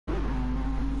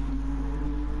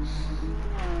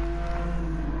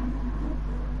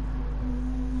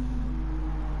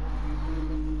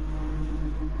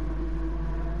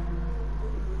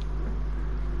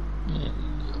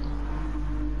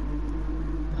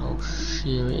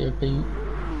cheer it a bit.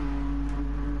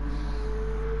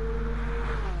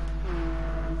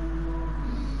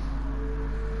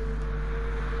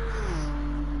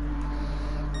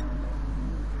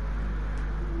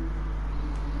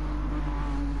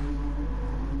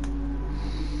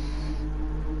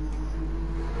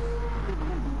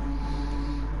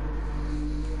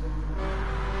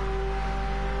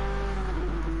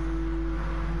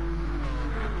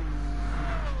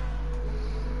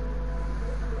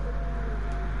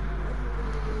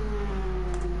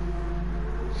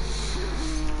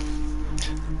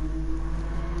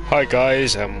 Hi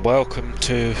guys, and welcome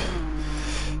to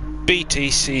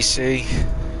Btcc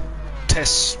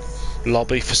test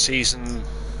lobby for season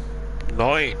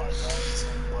 9.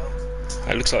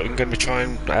 It looks like we're going to be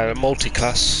trying a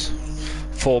multi-class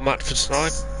format for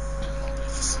tonight.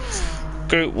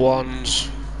 Group 1s,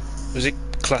 was it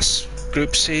class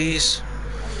Group C's?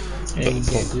 Yeah, Group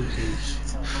C's.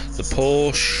 The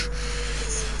Porsche,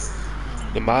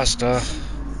 the Mazda,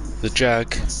 the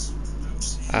Jag,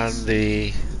 and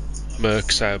the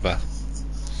Merc Sauber,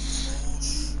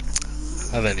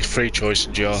 and then it's free choice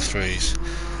in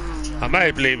GR3s. I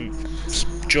may be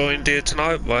joined here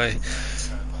tonight by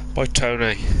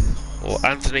Tony or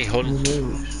Anthony Hunt.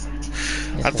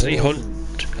 Anthony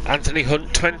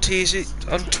Hunt 20, is it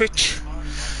on Twitch?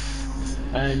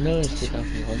 No, it's just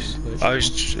Anthony Hunt on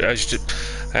Twitch.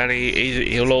 And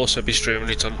he'll also be streaming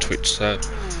it on Twitch, so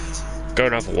go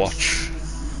and have a watch.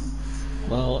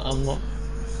 Well, I'm not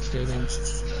streaming.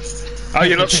 Oh,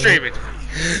 you're not streaming?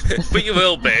 But you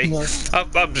will be. No.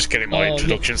 I'm just getting my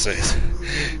introduction to it.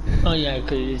 Oh yeah,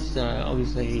 because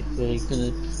obviously if they're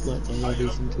going to split the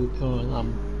lobbies into a Pro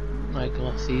and like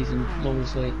last season,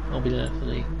 obviously I'll be there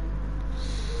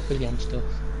for the end stuff.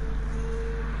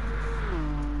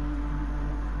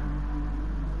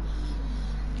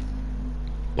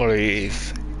 Well,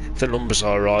 if the numbers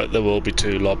are right, there will be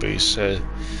 2 lobbies, so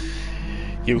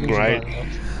you and Ray.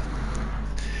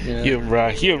 Yeah. You and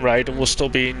Raiden will still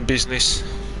be in business.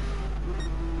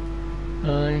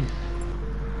 Aye.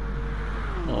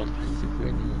 Oh, it depends if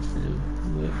Raiden wants to do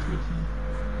work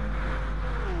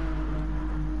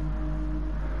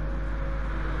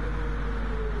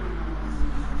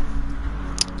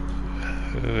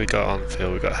for Who we got on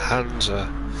field? We got Hansa.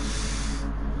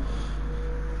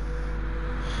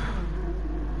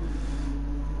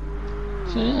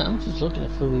 So yeah, I'm just looking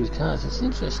at through these cars. It's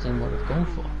interesting what they've gone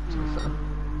for, to be fair.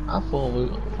 I thought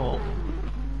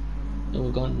they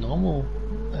were going normal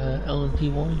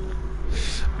LMP1.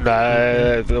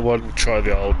 No, they want to try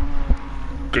the old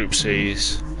Group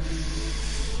C's.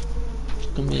 It's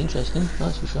going to be interesting,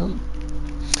 that's for sure.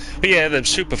 But yeah, they're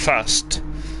super fast.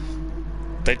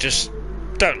 They just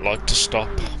don't like to stop.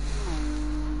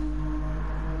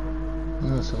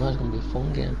 So that's going to be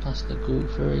fun getting past the Group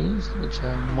 3s, which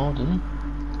are modern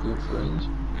Group 3s.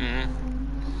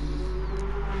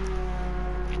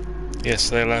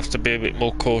 Yes, they'll have to be a bit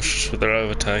more cautious with their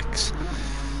overtakes.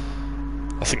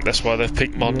 I think that's why they've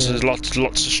picked Monzas, lots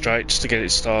of straights to get it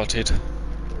started.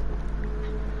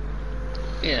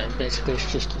 Yeah, basically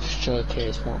it's just to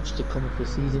showcase what's to come for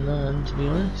season 9, to be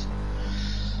honest.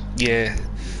 Yeah,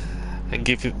 and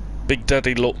give Big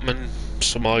Daddy Lutman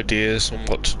some ideas on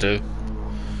what to do.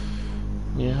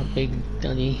 Yeah, Big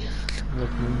Daddy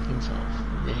Lutman himself,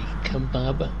 the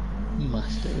Kebab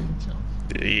master himself.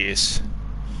 Yes.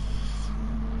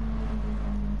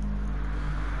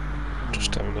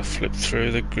 Just having a flip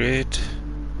through the grid.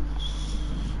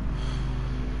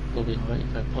 Will be right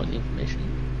if I put the information.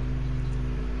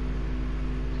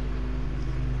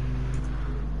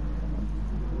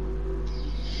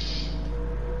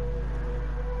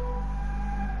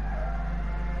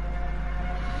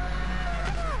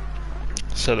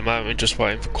 So at the moment we're just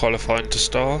waiting for qualifying to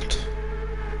start.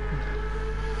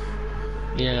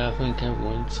 Yeah, I think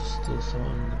everyone's still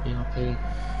sorting the BRP.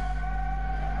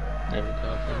 There we go,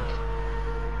 I think.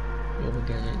 We'll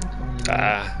get it.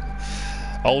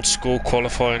 Old school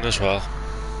qualifying as well.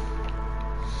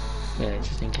 Yeah,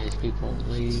 just in case people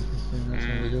leave, that's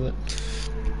how we do it.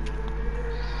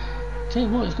 Tell you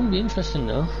what, it's going to be interesting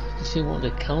though, to see what the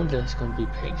calendar is going to be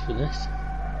picked for this.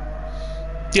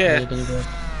 Yeah.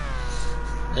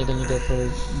 They're going to go for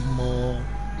more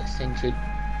eccentric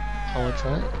power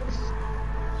tracks,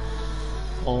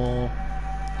 or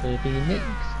will it be a mix?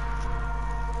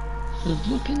 So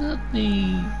looking at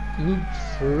the Group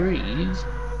 3s,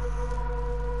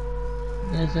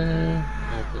 there's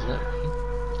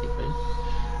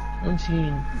I'm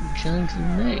seeing Jags and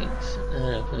Megs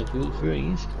for the Group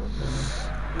 3s.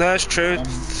 That's true.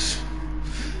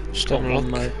 Stop look.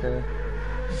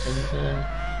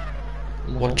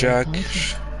 One Jag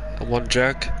and one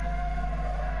Jag.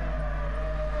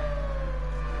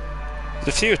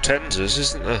 There's a few attenders,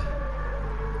 isn't there?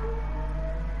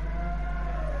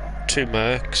 2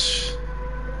 Mercs.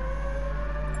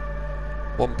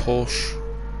 1 Porsche.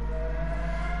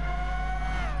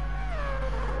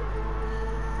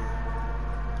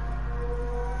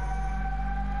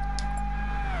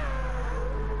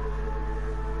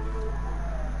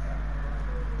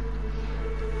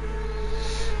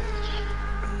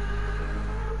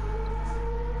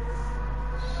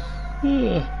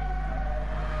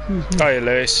 Hi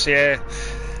Lewis, yeah.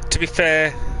 To be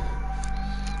fair,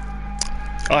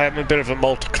 I am a bit of a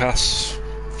multi-class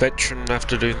veteran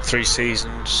after doing 3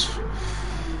 seasons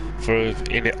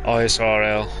in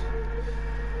ISRL.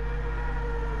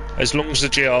 As long as the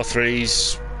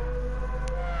GR3s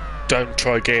don't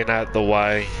try getting out the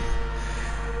way,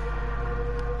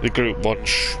 the Group 1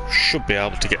 should be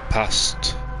able to get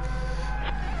past.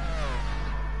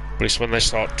 But it's when they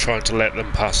start trying to let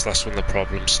them pass, that's when the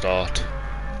problems start.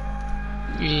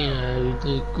 Yeah,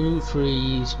 the Group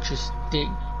 3s just stick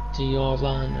to your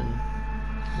line and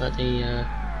let the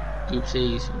Group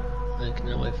Cs making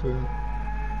their way through.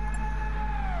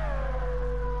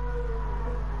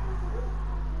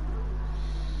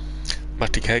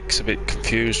 Matty Cake's a bit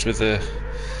confused with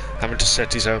having to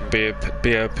set his own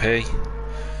BOP,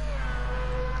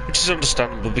 which is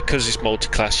understandable because it's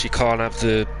multi-class. You can't have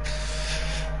the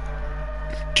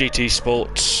GT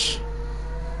Sports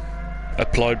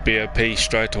applied BOP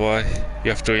straight away. You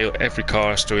have to, every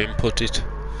car has to input it.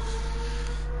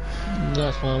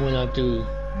 That's why when I do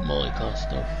multi-class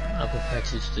stuff, I prefer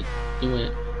just to do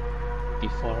it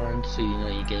beforehand so you know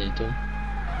you get it done,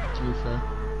 to be fair.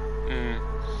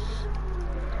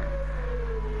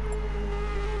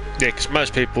 Yeah, because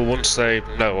most people, once they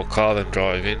know what car they're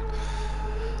driving,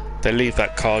 they leave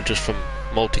that car just from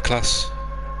multi-class.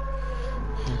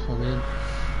 That's what I mean.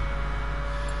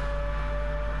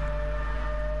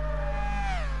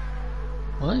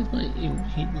 Why is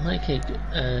my cake,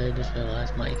 just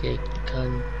realised my cake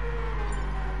can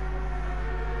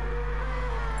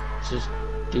just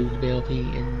do the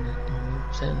BLP in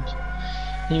normal settings.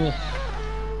 Anyway.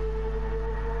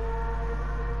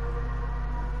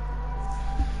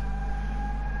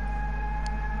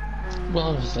 Well,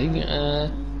 obviously,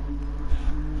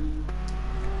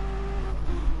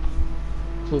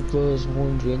 for those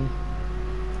wondering,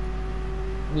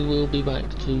 we will be back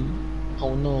to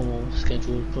our normal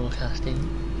scheduled broadcasting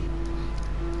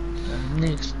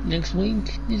next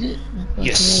week, is it?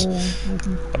 Yes,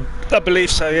 I believe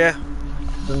so, yeah.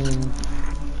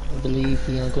 I believe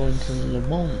we are going to Le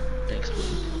Mans next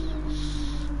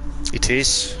week. It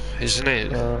is, isn't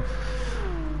it?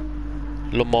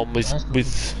 Le Mans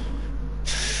with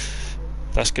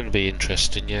that's going to be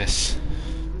interesting, yes.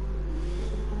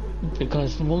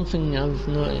 Because the one thing I've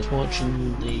noticed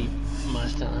watching the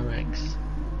Master RX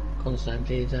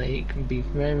constantly is that it can be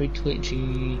very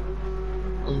twitchy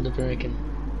under braking.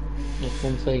 That's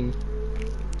one thing.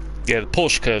 Yeah, the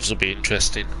Porsche curves will be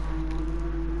interesting.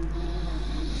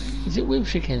 Is it with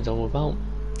chicanes or without?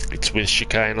 It's with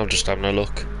chicane, I'm just having a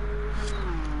look.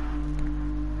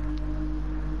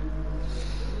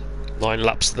 9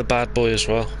 laps of the bad boy as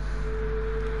well.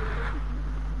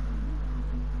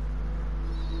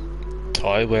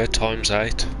 Tyre wear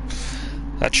 ×8.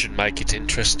 That should make it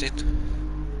interesting.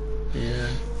 Yeah.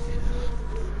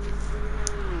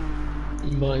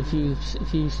 But if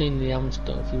you've seen the AM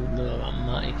stuff, you would know that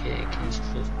Matty Cake is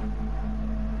just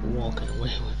walking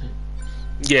away with it.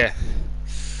 Yeah.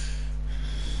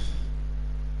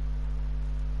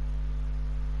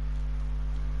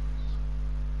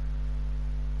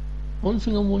 One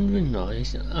thing I'm wondering though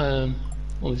is,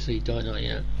 obviously you don't know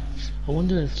yet, I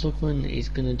wonder if Sluckman is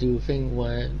going to do a thing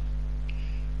where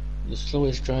the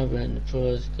slowest driver in the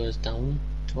pros goes down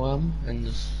to AM and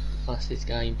the fastest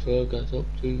guy in pro goes up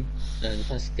to, the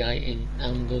fastest guy in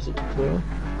AM goes up to pro.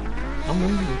 I'm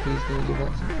wondering if he's going to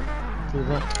do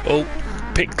that. Oh,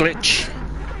 pit glitch.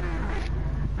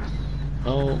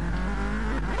 Oh,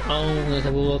 let's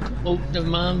have a look. Oh, never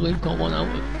mind, we've got one out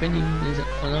of Finning. Is it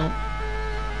one out?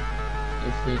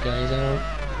 The 3 guys out.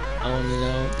 Alan is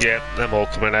out. Yeah, them all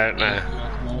coming out now.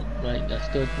 Yeah, right, that's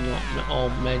good. Not all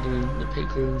measuring the pit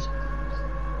crews.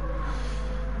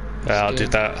 Yeah,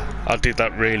 I did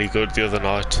that really good the other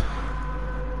night.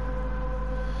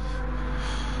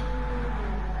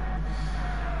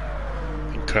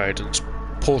 In Creighton's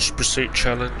Porsche Pursuit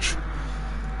Challenge.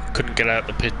 Couldn't get out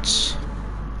the pits.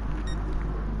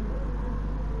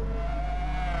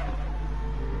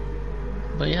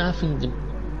 But yeah, I think the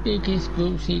biggest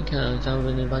Group C cars have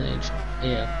an advantage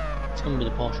here. It's going to be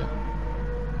the Porsche.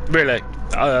 Really?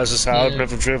 As I say, Yeah. I've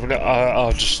never driven it.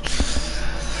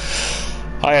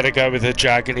 I had to go with a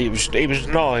Jag, and it was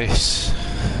nice,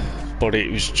 but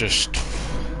it was just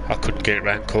I couldn't get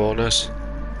around corners,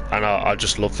 and I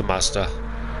just love the Mazda.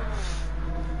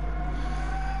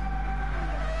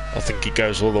 I think it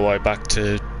goes all the way back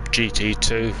to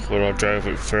GT2, where I drove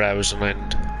it for hours on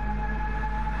end.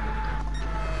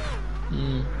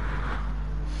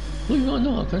 Well, you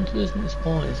know what, Gran Turismo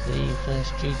Sport is the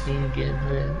first GT game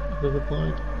I've ever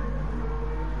played.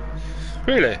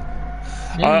 Really?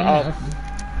 Yeah,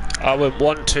 I went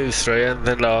 1, 2, 3, and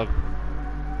then I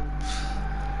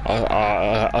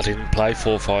didn't play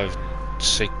 4, 5, and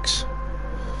 6.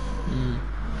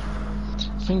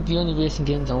 I think the only racing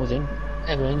games I was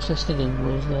ever interested in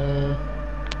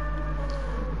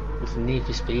was Need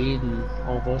for Speed and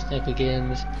all those type of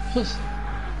games. Plus,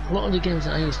 a lot of the games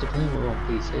that I used to play were on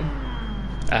PC.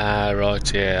 Ah,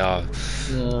 right, yeah.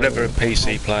 Never a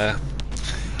PC player.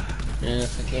 Yeah,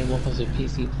 I came up as a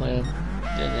PC player,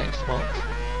 then Xbox,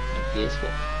 and PS4.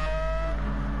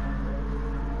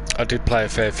 I did play a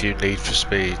fair few Need for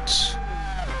Speeds.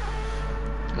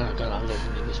 Oh god, I love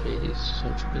Need for Speed, it's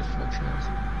such a good franchise.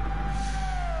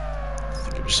 I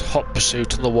think it was Hot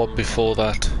Pursuit and the one before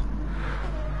that.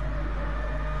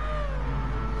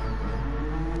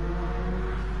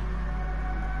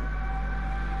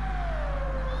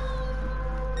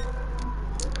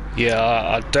 Yeah,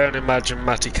 I don't imagine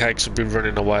Matty Cakes will be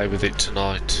running away with it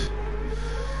tonight.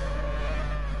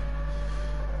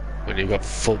 When you've got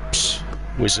Fubs,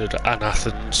 Wizard and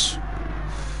Athens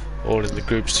all in the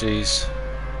Group C's.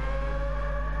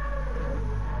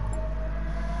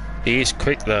 He is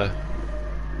quick though.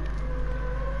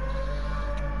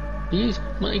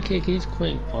 Matty Cake is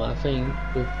quick, but I think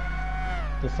with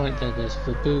the fact that there's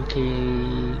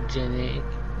Fubuki, Genic,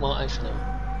 well actually,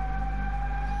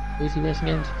 who's he racing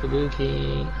against?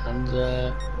 Fubuki,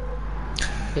 Hansa,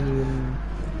 anyone?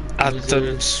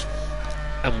 Athens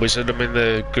and Wizard I'm in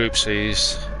the Group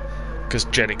C's, because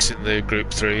Genic's in the Group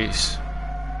 3's.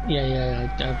 Yeah,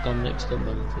 I've gone mixed up on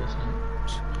them for a second.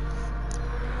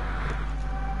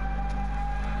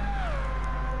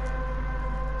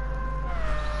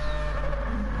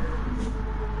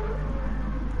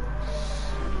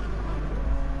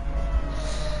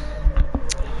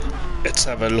 Let's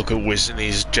have a look at Wiz and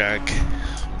his Jag.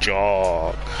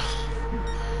 Jog.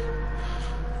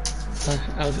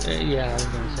 I was going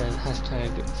to say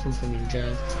hashtag something in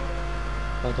Jag.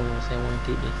 But I don't want to say, I want to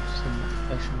keep it somewhat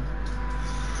professional.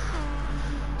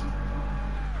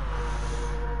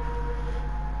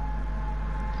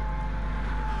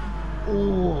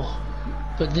 Oh,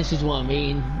 but this is what I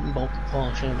mean about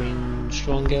Porsche being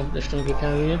stronger, the stronger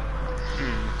carrier.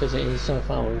 Because it is so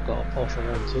far we've got a Porsche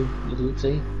 1-2 in the Group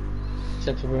C,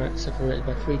 separated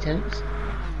by 3/10.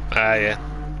 Ah, yeah.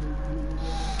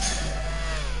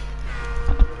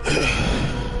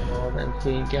 Oh, then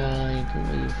three guy can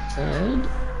leave third.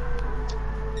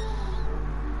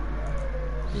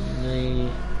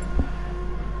 In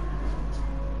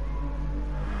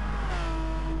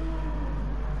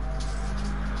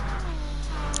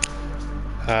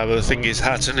But the thing is,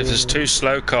 Hatton, if there's two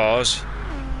slow cars,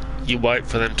 you wait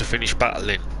for them to finish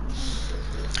battling.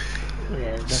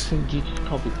 Yeah, I think you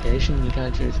can't be patient, you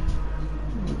can't just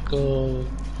go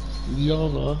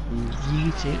YOLO and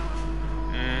yeet it.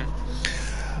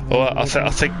 Well,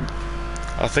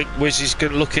 I think Wiz is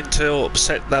going to look into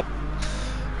upset that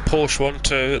Porsche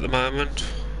 1-2 at the moment.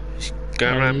 He's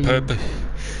going around purple.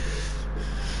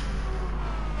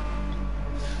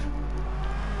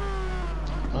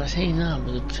 I say that,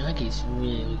 but the track is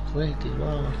really quick as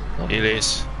well. It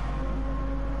is.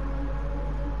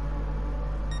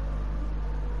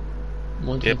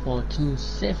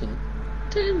 1:24.27.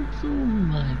 Damn, oh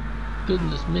my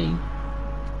goodness me.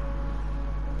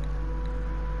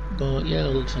 But yeah,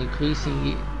 it looks like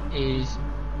Creasy is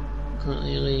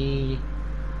currently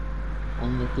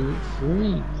on the Group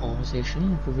 3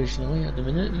 position provisionally at the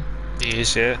minute. He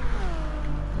is, yeah.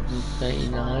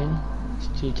 39.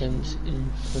 It's 2 tenths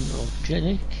in front of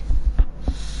Genic.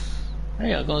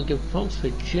 Hey, I gotta give props for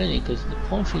Genic because the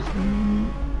Porsche is,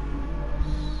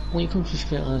 when it comes to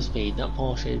straight line speed, that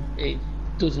Porsche, it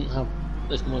doesn't have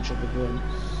as much of a grunt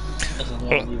as a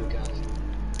lot of the other cars.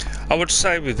 I would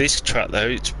say with this track though,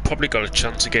 it's probably got a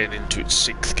chance of getting into its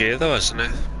 6th gear though, hasn't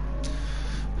it?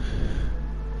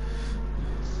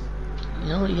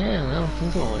 No, yeah, I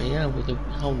think so, yeah, with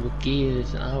how the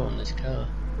gears are on this car.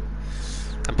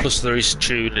 And plus there is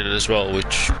tuning as well,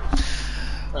 which...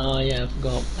 Oh yeah, I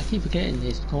forgot. I keep forgetting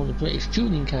this. It's called the British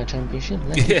Tuning Car Championship.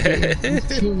 Yeah.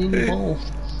 Tuning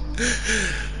involved.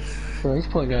 Bro, he's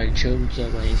probably got a tune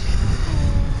somewhere.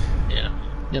 Yeah,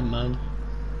 never mind.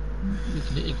 You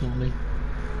can ignore me.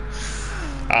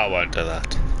 I won't do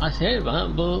that. I said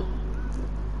that, but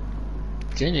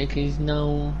Janik is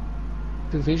now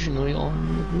provisionally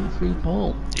on the Group 3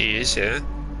 pole. He is, yeah.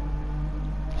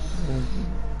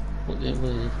 What are you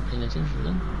paying attention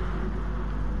then?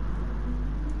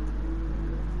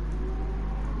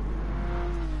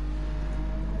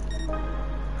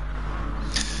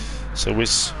 So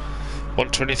it's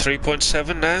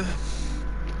 123.7 now.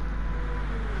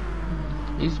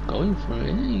 He's going for it,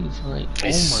 isn't he? He's like,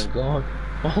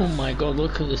 oh my god,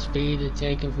 look at the speed they're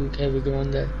taking through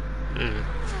Kebab.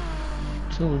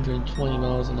 220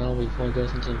 miles an hour before he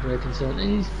goes into the braking zone,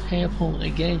 and he's hairpole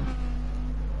again.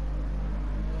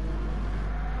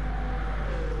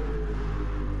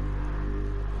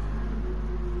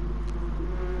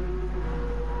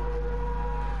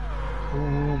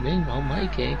 Oh, meanwhile, my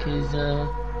cake is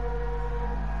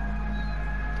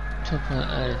took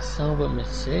a Sauber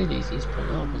Mercedes. He's put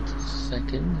up into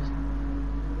second.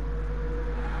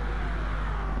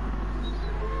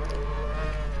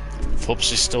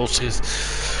 Fubs is still to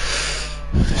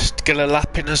get a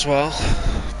lap in as well.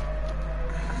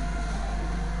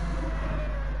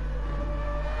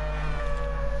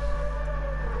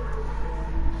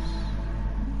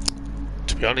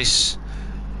 To be honest,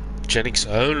 Jennick's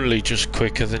only just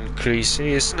quicker than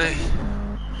Creasy, isn't he?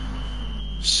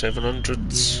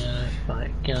 700s. Yeah,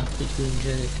 fight gap between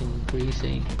Janik and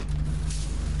Greasy.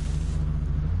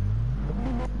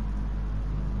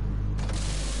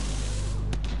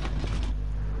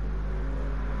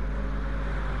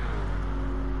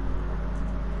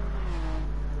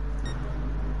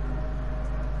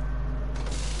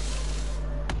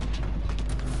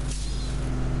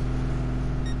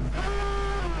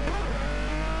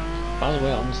 By the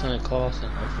way, on the side course,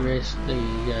 I've raced the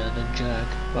Jag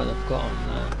that I've got on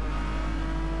there.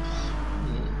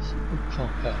 It's a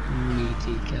proper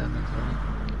meaty camera.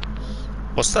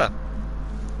 What's that?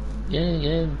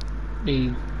 Yeah.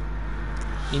 The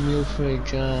email for a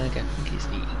Jag, I think it's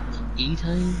the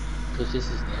E-time, because this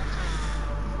is the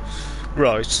F-time.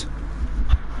 Right.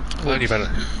 Only better.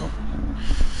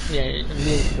 Yeah,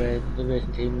 Milfred, the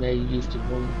racing team, they used to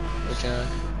run a Jag.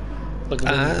 But the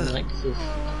Lexus,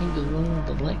 I think they run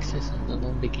the Lexus and the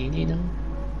Lamborghini now.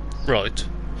 Right.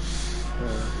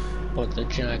 But the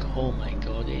Jag, oh my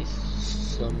god, is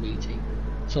so meaty.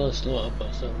 So slow,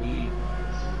 but so meaty.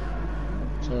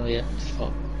 So yeah, just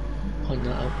thought point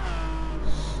that out.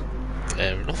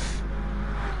 Fair enough.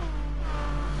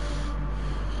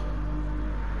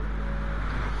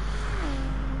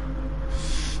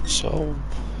 So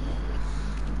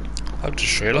I've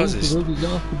just realised this.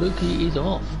 Kabuki is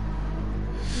off.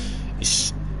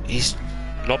 He's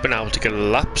not been able to get a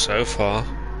lap so far.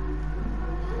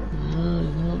 No,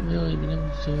 he's not really been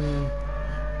able to.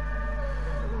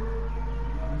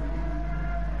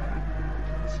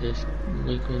 Just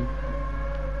liquid.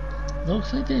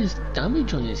 Looks like there's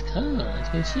damage on his car. As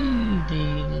you can see, the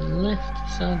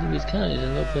left side of his car is a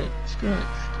little bit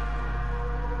scratched.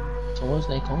 So was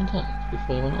there contact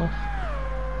before he went off?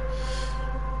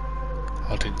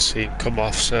 I didn't see him come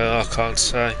off, so I can't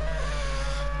say.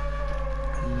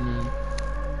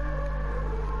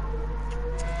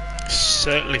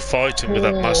 Certainly fighting with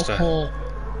that Mazda.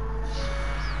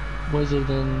 Was it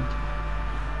then?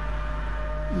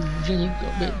 Jenny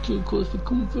got a bit too close for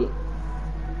comfort.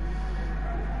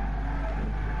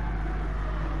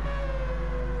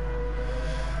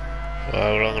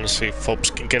 Well, I'm going to see if Fobs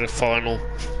can get a final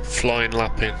flying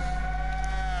lap in.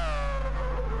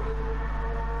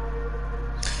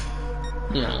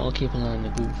 Yeah, I'll keep an eye on the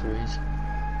boot for his.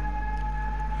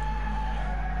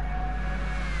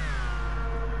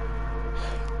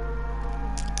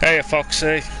 Hey,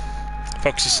 Foxy.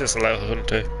 Foxy says hello,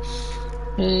 Hunter.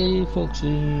 Hey, Foxy.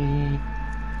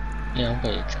 Yeah, I've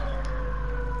got your job.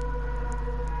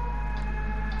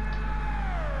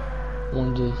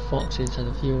 Wonder if Foxy's had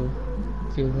a few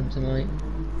of them tonight.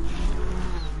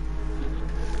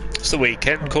 It's the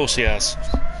weekend, of course he has.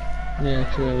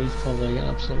 Yeah, true, he's probably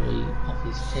absolutely off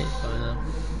his tits by now.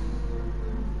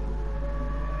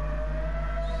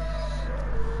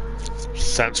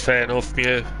 Sounds fair enough,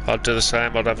 Mew. I'd do the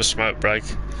same, I'd have a smoke break.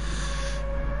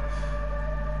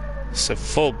 So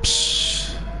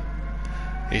Fubs,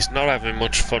 he's not having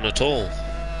much fun at all.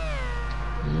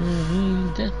 He's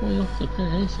definitely off the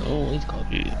pace. Oh, he's got.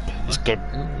 He's got.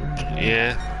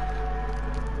 Yeah.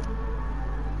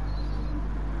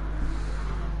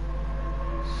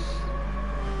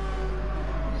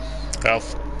 Well,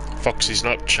 Foxy's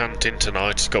not chanting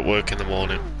tonight. He's got work in the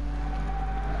morning.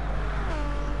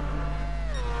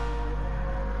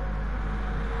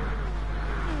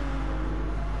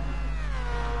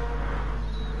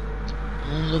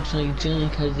 looks like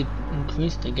Jack has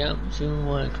increased the gap, so you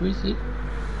want to increase it.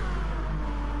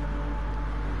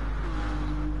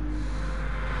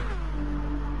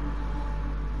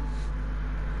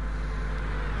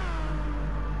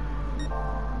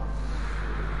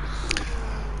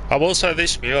 I will say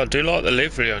this, Mew, I do like the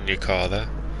livery on your car there.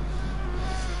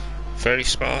 Very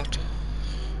smart.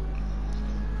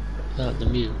 That the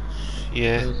Mew.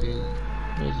 Yeah.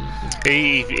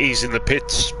 He's in the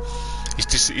pits.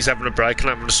 He's having a break and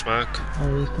having a smoke.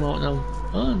 Oh, he's come out now.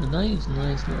 Oh, nice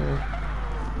little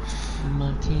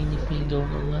martini thing going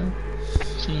on there.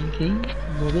 Cheeky,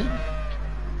 love it.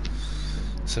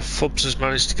 So Fubs has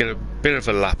managed to get a bit of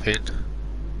a lap in.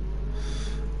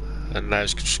 And now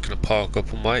he's just going to park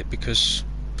up and wait because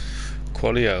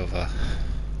quali over.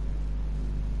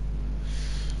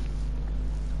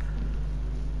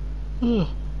 Oh,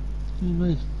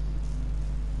 nice.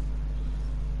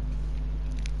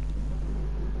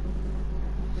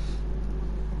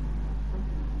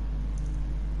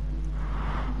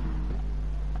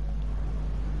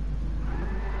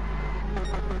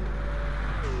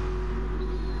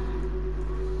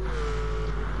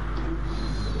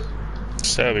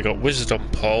 So we got Wizard on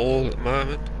pole at the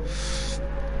moment.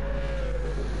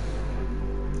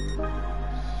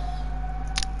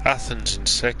 Athens in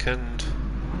second.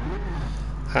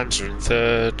 Hansa in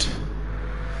third.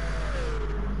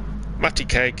 Matty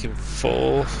Cake in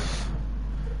fourth.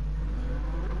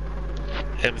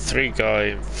 M3 guy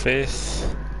in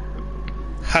fifth.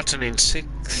 Hatton in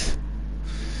sixth.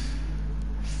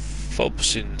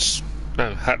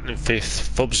 Hatton in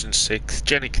fifth. Fubs in sixth.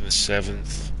 Jennick in the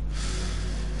seventh.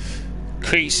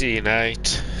 Creasy in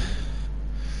 8th,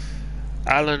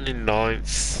 Allen in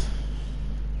 9th,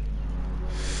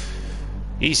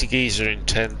 Easy Geezer in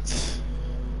 10th,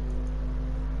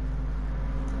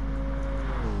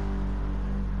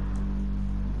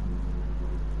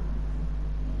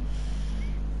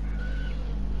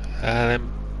 and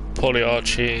then Polly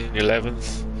Archie in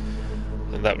 11th,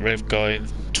 and that Rev guy in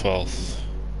 12th.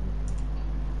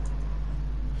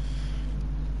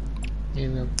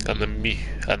 Yeah, and the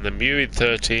Mew in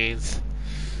 13th.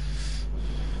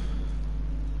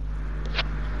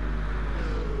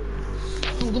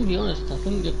 I'm gonna be honest, I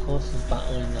think the course of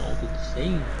battling that will be the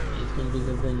same. It's gonna be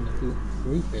within the group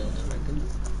 3 field, I reckon.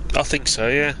 I think so,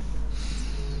 yeah.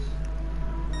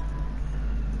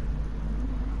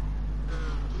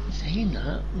 Saying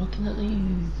that, looking at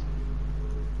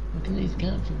these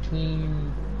gaps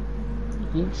between the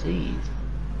group C's.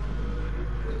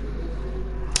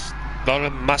 Not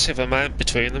a massive amount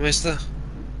between them, is there?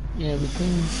 Yeah,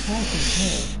 between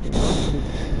 4th and 10th,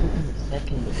 within the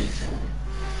second of each other.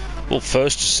 Well,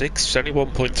 1st to 6th is only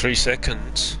 1.3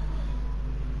 seconds.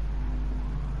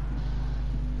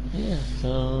 Yeah,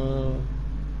 so...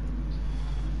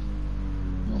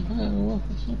 not bad, well,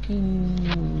 it's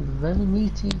looking very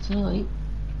meaty tonight.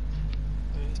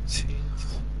 18th.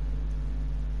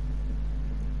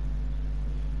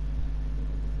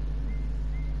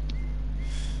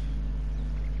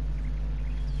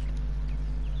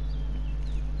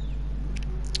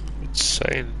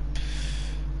 Saying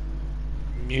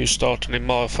Mew starting in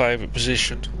my favourite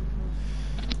position,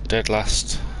 dead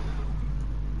last.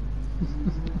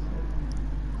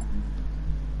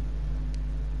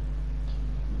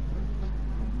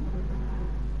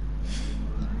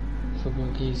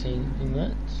 Someone can say anything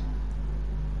that?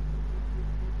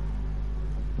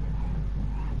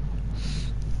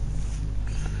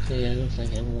 So yeah, it looks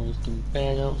like everyone's doing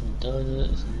bailouts and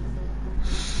donuts and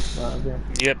whatever.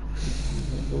 Yep.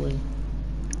 Going.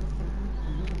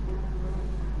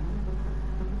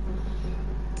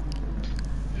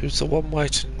 Who's the one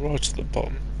waiting right at the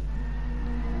bottom?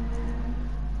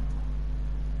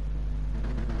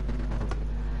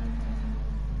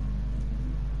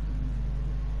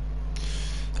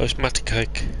 Oh, it's Matty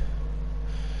Cake.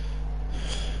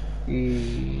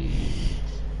 Wait,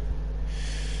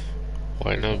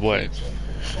 no, wait.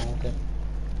 Okay.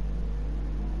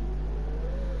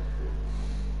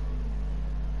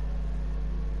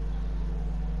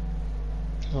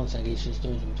 Looks like he's just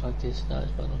doing some practice,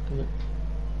 that's by the look of it.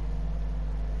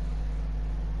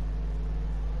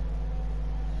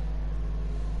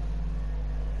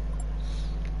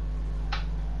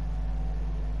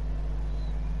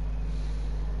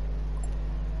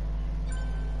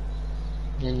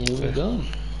 And here we go.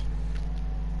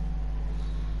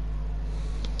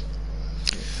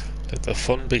 Let the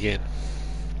fun begin.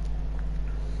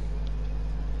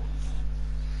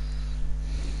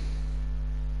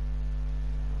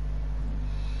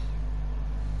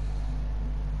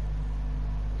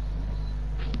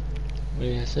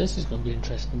 Yes, this is going to be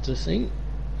interesting to see.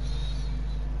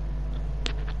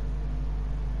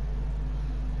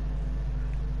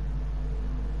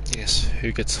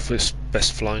 who gets the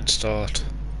best flying start.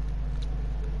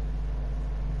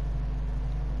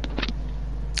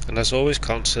 And as always,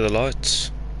 can't see the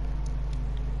lights.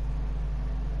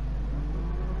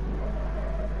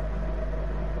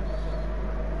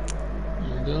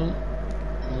 There we go.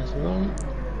 Nice run.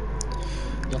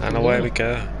 And away we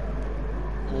go.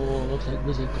 Oh, looks like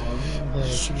Wizard got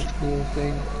way too much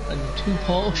moving and 2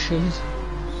 Porsches.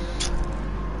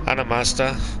 And a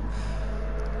Mazda.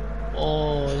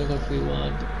 Oh, look at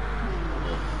 3-1.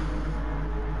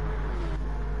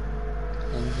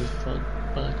 And just front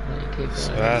back might kick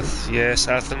So out. yes,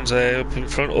 Athens up in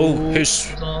front. Oh,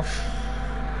 who's off?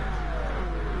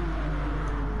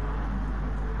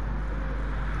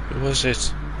 Who was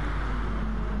it?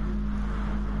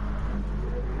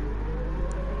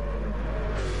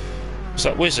 Was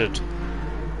that Wizard?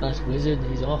 That's Wizard,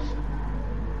 he's off.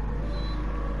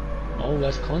 Oh,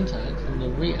 that's contact from the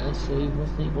rear, so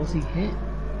was he hit?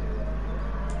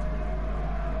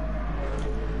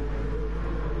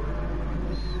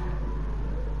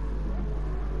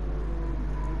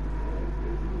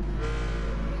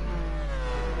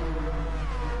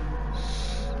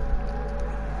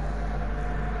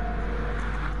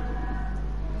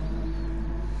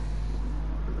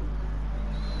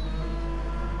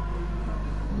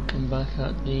 Back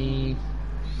at the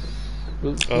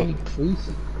Group 3.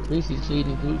 Chris is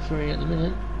leading Group 3 at the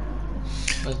minute.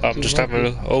 I'm just having a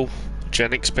look. Oh,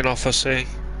 Jenic's been off, I see.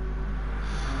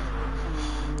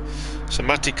 So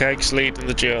Matty Cake's leading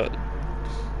the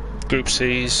Group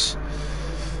C's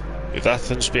with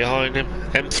Athens behind him.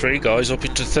 M3 guys up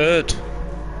into 3rd.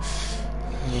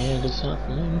 Yeah, good start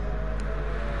for him.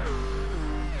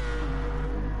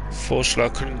 Fortunately, I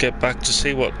couldn't get back to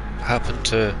see what happened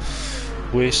to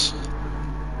Wiz.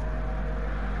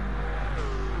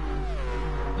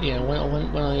 Yeah, when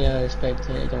I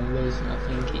spectated on Wiz, I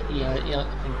think he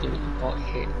got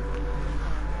hit.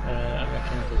 I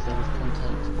reckon because there was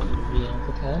contact with the rear of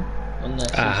the car.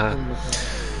 Unless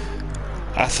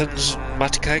Athens and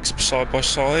Matty Cakes side by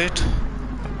side.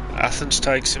 Athens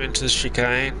takes him into the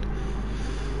chicane.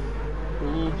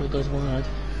 Oh, but goes wide.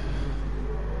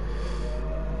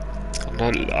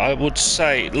 And I would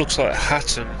say it looks like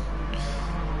Hatton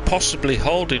possibly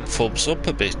holding Fubs up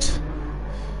a bit.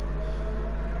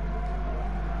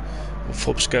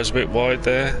 Fubs goes a bit wide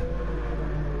there.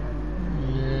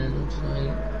 Yeah, looks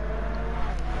like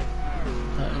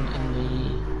that in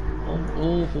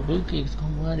the for Buki's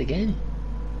gone wide again.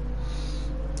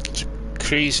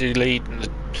 Creasy leading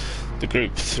the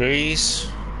Group 3s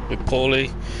with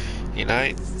Paulie in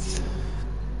 8th.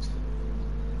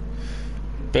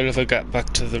 Bit of a gap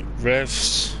back to the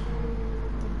Revs.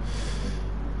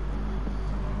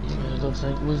 Yeah, it looks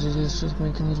like Wizard is just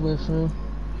making his way through.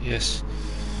 Yes.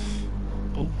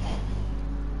 Oh.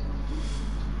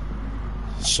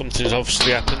 Something's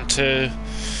obviously happened to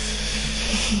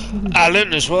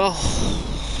Alan as well.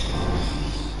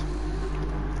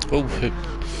 Oh,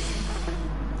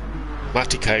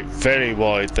 Matty Cake very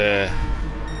wide there.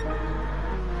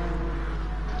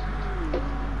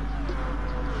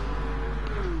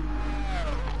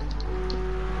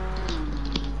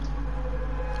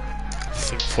 I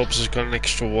think Fubs has gone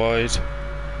extra wide.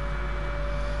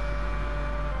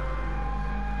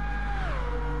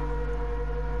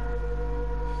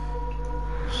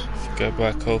 Go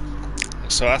back up.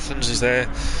 So Athens is there.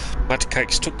 Matty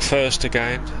Cakes took 1st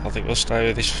again. I think we'll stay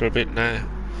with this for a bit now.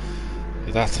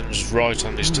 With Athens right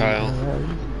on his tail.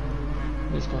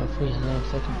 He's got a 3.5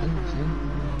 second penalty.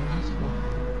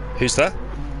 Who's that?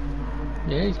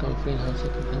 Yeah, he's got a 3.5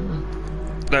 second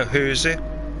penalty. No, who is it?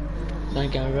 No,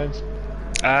 Gary Rhodes.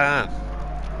 Ah.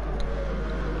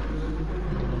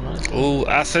 Oh,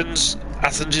 Athens.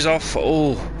 Athens is off.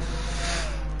 Oh.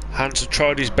 Hans had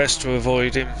tried his best to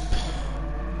avoid him.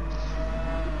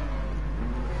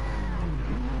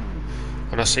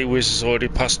 And I see Wiz has already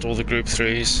passed all the Group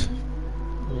 3s.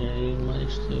 Yeah, he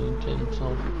managed to get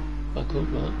himself back up,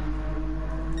 but...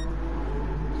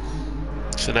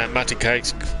 So now Matty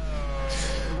Cake's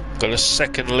got a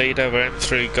 2nd lead over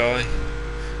M3 guy.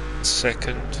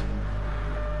 2nd.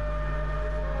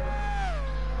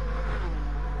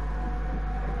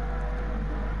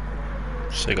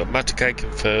 So you got Matty Cake in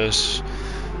 1st,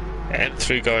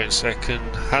 M3 guy in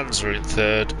 2nd, Hans are in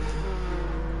 3rd,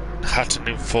 Hatton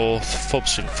in 4th,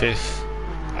 Fubs in 5th,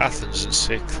 Athens in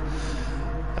 6th,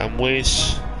 and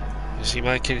Wiz, is he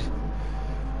making?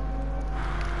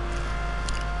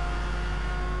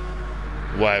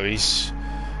 Wow, he's...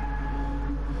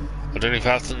 I don't know if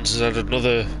Athens has had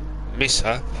another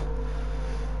mishap,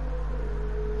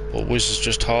 but Wiz has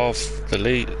just halved the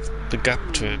lead, the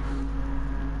gap to him.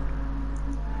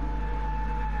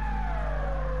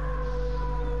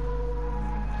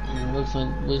 looks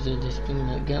like Wizard is bringing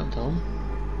that gap down.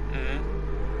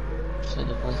 So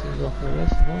the prices off the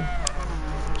rest as well.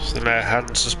 So now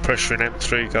Hans is pressuring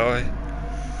M3 guy.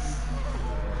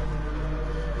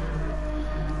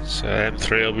 So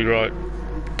M3 will be right,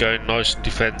 going nice and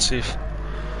defensive.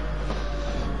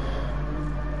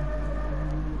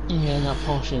 Yeah, that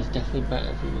Porsche is definitely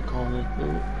better for the corner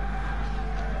route.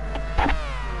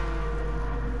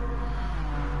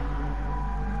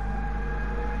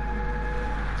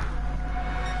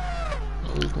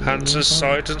 Hans is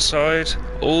side and side.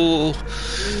 Oh,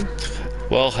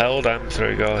 well held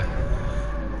M3 guy.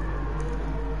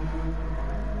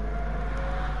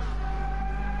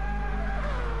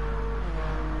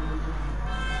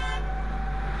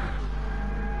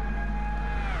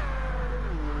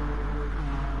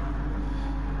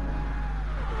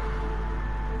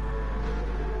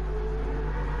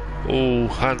 Oh,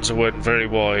 Hans went very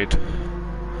wide.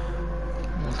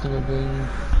 That's gonna bring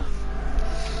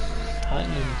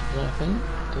tightening to that, I think,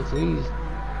 because he's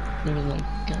bringing that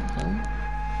gap down.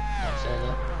 I'll say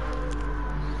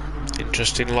that.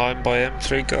 Interesting line by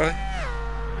M3 guy.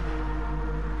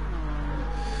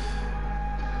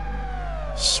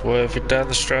 Swerving down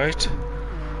the straight.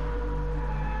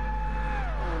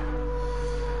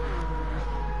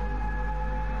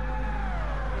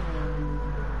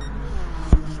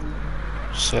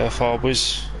 So far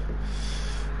was,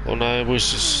 well no,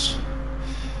 was just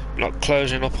not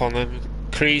closing up on them.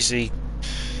 Creasy,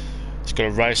 he's got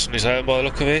a race on his own by the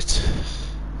look of it.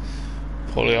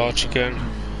 Paulie Archie going.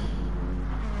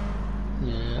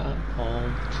 Yeah, Paul,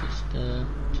 just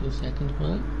 2 seconds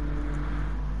back.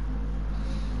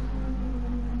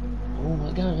 Oh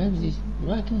my god, Ramsey's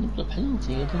racking up the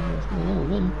penalty. I don't know what's going on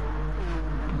with him.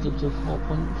 He's up to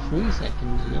 4.3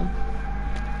 seconds, you know.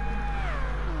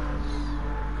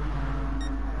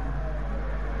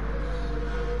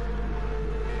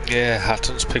 Yeah,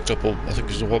 Hatton's picked up, I think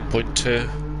it's a 1.2.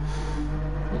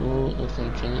 Oh, it looks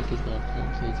like Janik has got a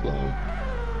penalty as well.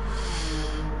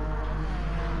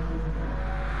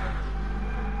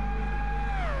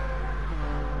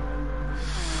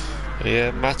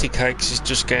 Yeah, Matty Cakes is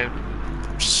just getting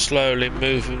slowly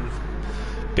moving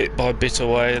bit by bit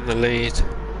away in the lead.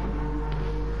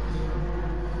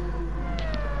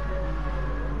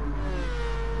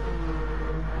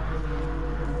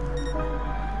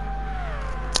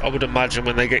 I would imagine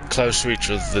when they get close to each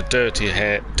other, the dirty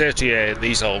air in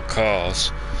these old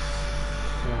cars.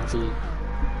 That'll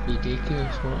be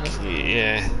ridiculous, won't it?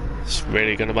 Yeah, it's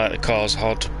really going to make the cars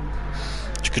hard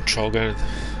to control going.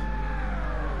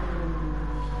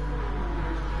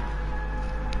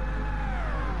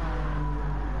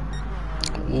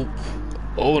 Ooh.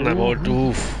 Oh, no more.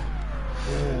 Oof.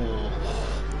 Oh.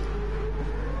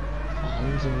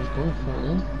 Hansen was going for it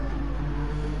then.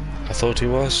 I thought he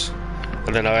was.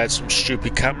 And then I had some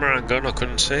stupid camera angle and I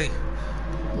couldn't see.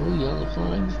 Oh, yellow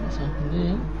flags, what's happened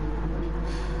there?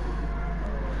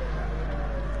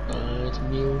 It's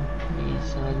Mew, he's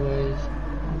sideways,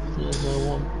 there's no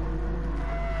one.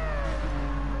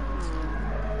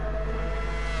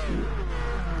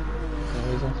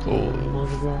 He's off to the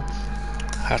motorgrass.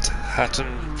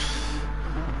 Hatton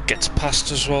gets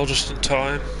past as well just in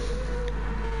time.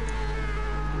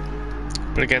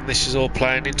 But again, this is all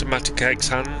playing into Matty Cake's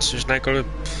hands, who's now got a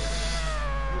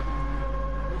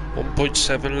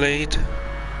 1.7 lead.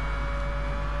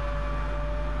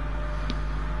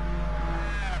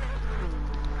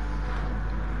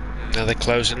 Now they're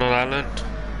closing on Allen.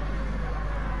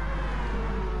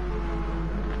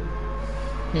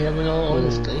 Yeah, but all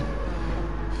honesty.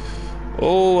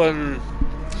 Oh, and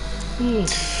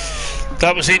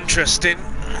that was interesting.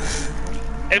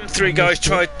 M3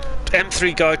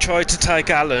 guy tried to take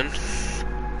Allen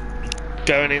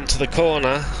going into the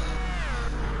corner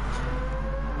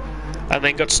and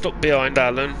then got stuck behind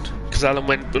Allen because Allen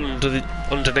went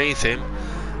underneath him,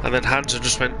 and then Hansa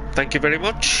just went, thank you very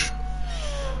much,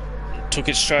 took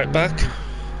it straight back.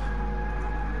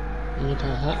 Look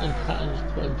at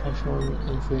Hatton's putting pressure on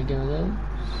M3 guy there.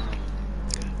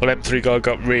 Well, M3 guy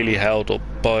got really held up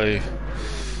by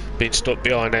being stuck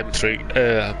behind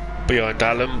behind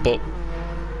Allen, but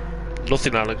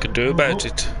nothing Allen can do about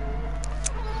it.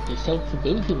 It's helped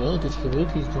Kabuki well, because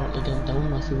Kabuki's dropped the gun down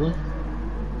massively.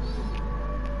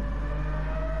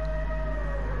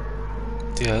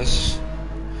 Yes.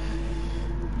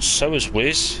 So is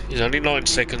Wiz. He's only 9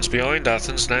 seconds behind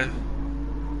Athens now.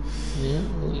 Yeah,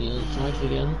 well, yeah, drive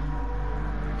again.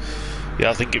 Yeah,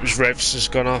 I think it was Revs has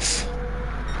gone off.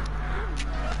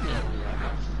 Yeah,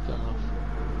 Revs has gone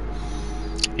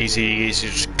off. Easy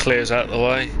just clears out the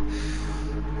way.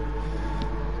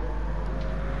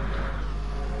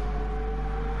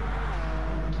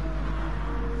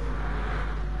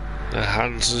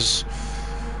 Hans is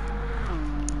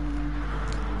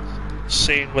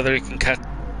seeing whether he can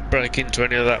break into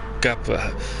any of that gap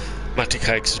that Matty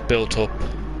Cakes has built up.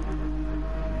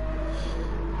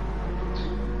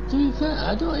 To be fair,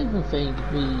 I don't even think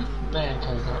the back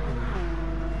has happened.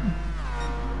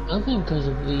 I think because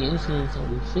of the incidents that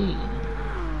we've seen,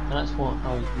 that's what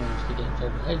how he's managed to get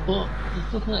over head. But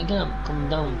just looking at that gap coming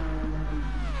down,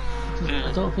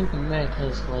 I don't think the neck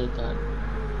has like that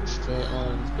straight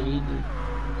line speed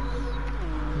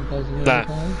compared to the other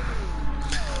guys.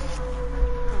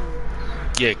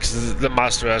 Yeah, because the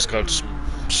Master has got some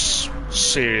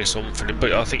serious oomph in him,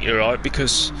 but I think you're right,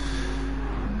 because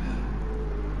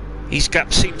his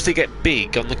gap seems to get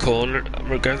big on the corner.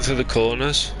 We're going through the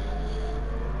corners.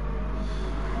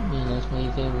 Yeah, that's why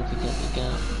he's able to get the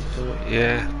gap. But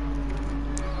yeah.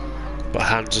 But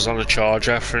Hans is on a charge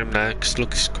after him now, because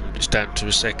look, it's down to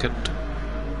a second.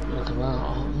 Look at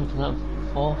that, look at that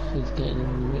fourth, he's getting in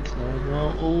the mix now as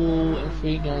well. Oh, and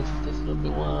three guys is just a little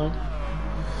bit wide.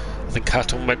 I think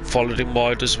Hatton followed him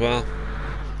wide as well.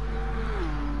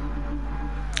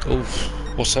 Oh,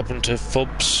 what's happened to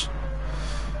Fubs?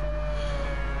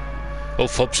 Oh,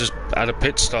 Fubs has had a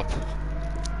pit stop.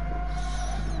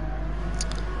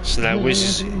 So now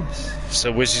Wiz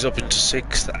is up into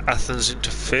 6th, Athens into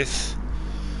 5th.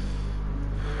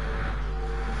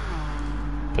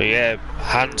 But yeah,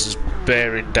 Hans is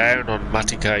bearing down on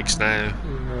Matty Cakes now.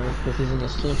 Yeah, because he's in a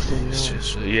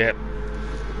slipstream now. Yeah.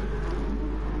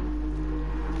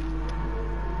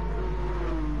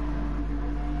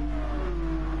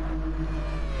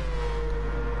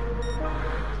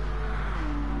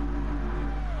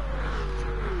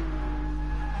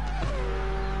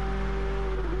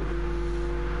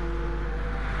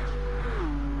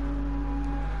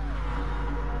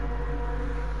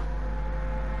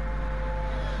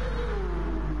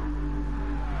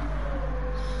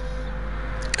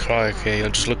 Crikey,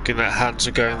 I'm just looking at Hans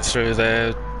are going through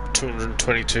there,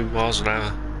 222 miles an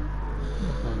hour.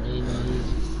 I mean,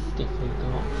 he's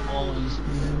difficult. Oh, he's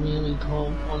really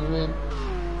cold on him.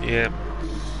 Yeah.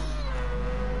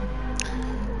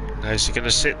 Now is he going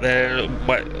to sit there and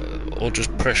wait, or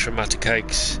just pressure Matty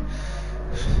Cakes?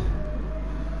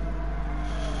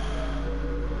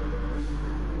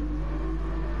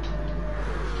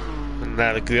 And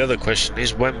now the other question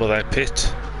is, when will they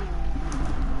pit?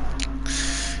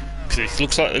 Because it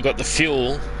looks like they've got the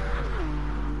fuel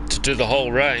to do the whole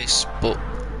race, but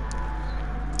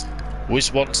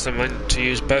Wiz wants them to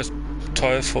use both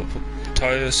tyres. So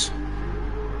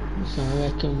I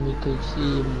reckon we could see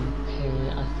him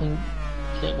here. I think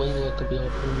that window could be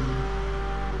open.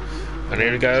 And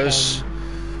here he goes,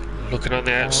 looking on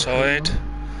the outside.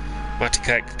 Matty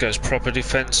Cake goes proper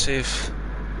defensive,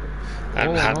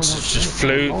 and Hans just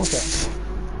flew,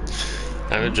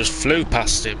 and it just flew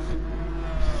past him.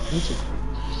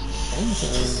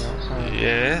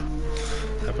 Yeah,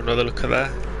 have another look at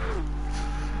that.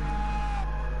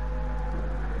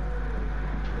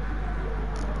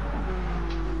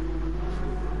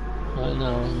 Right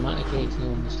now, Matty Cakes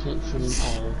on the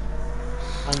slipstream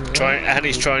of. And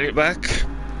he's trying it back,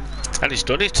 and he's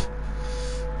done it.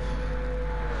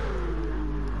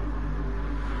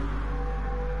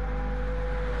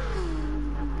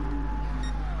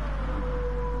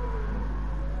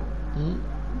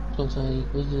 Looks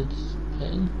like Wizards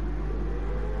pitting.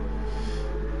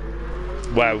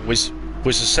 Wow, Wiz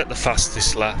has set the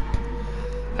fastest lap,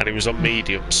 and he was on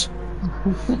mediums. He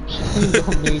was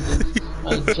on mediums.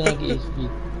 Jag is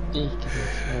ridiculous.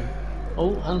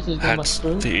 Oh, Hans has gone back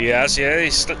through. He has, yeah, he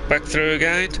slipped back through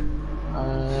again.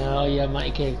 Oh yeah,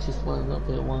 Matty Cakes just went a little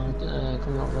bit wide,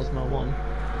 coming out of Resmo 1.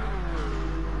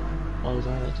 Or as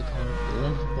I like to call it,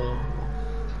 Lesbo.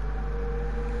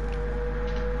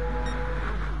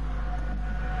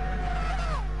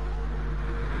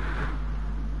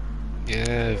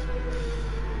 Yeah.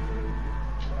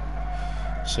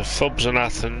 So Fubs and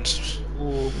Athens.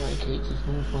 Oh, Matty Cakes is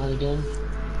going to fly again.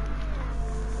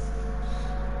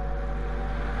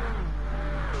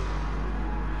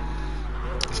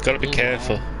 He's got to be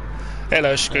careful.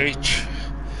 Hello, Screech.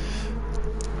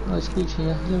 Hello, Screech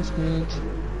here. Hello, Screech.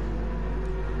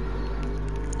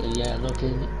 But yeah,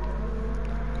 looking.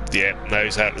 Yeah, now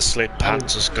he's out the slip.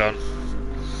 Hans has gone.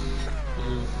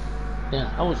 Yeah,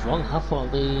 I was wrong. I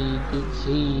thought the Group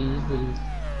C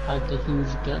had the huge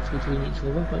gaps between each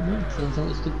other, but no, it turns out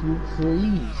it's the Group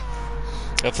 3s.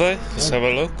 Have they? Let's have a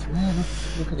look. Yeah,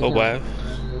 look at it. Oh, wow.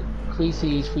 3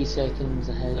 C's, 3 seconds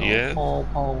ahead of Paul.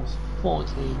 Paul's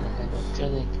 14 ahead of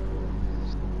Jenik.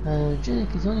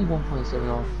 Jenik is only 1.7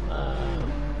 off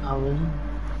Aaron,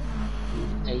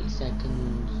 8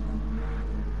 seconds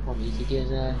Oh, easy gears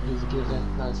there,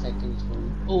 9 seconds.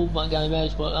 Oh, my guy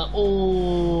Rev's got that.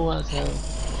 Oh, that's hell.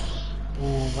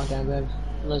 Oh, my guy Rev.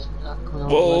 Coming out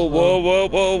Whoa, as well. whoa, whoa,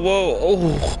 whoa, whoa.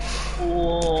 Oh.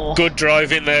 Oh. Good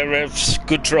driving there, Revs.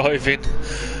 Good driving.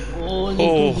 Oh, and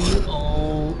Oh.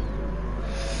 Oh.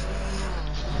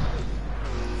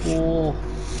 Oh.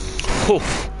 Oh.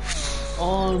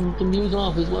 Oh, the mule's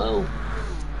off as well.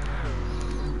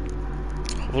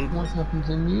 What's happened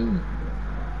to the mule?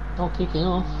 Not kicking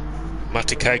off.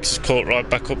 Matty Cakes has caught right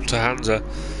back up to Hansa.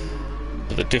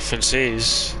 But the difference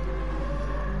is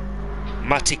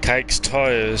Matty Cakes'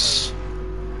 tyres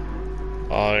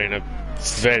are in a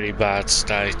very bad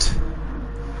state.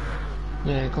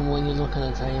 Yeah, come on, you're looking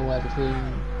at tyre wear between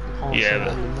the Porsche and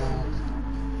the Mark.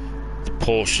 The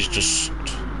Porsche is just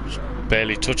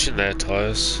barely touching their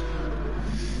tyres.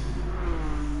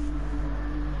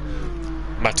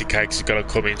 Matty Cakes has got to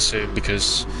come in soon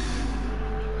because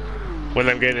when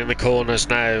they're getting in the corners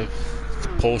now, the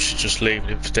Porsche is just leaving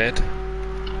him for dead.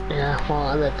 Yeah, well,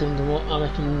 I reckon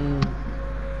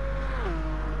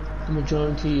the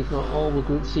majority, if not all, the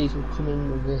Group C's will come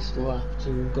in with this. They'll have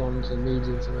to go on to the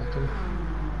mediums, I reckon.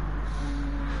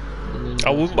 I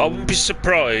wouldn't be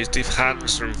surprised if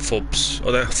Hansa and Fubs,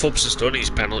 although Fubs has done his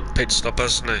pit stop,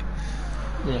 hasn't he?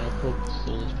 Yeah, Fubs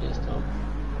done his pit stop.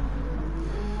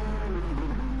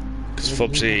 Because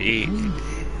Fubs,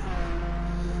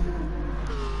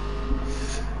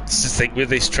 it's the thing with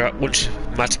this track, once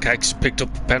Matty Cakes has picked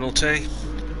up a penalty.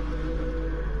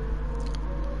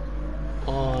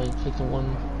 Oh, he picked a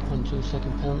 1.2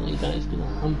 second penalty, that is going to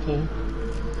hamper.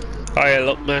 Oh yeah,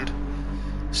 look man,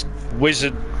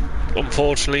 Wizard,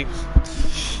 unfortunately,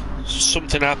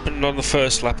 something happened on the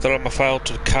first lap that I failed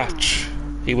to catch.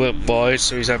 He went wide,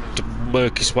 so he's having to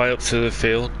work his way up through the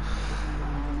field.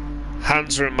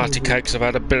 Hansa and Matty Cakes have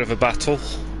had a bit of a battle.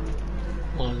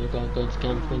 Well, they've got a good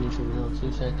scan finish in now,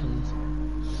 2 seconds.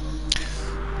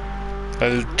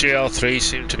 The GL3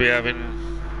 seem to be having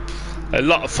a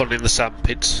lot of fun in the sand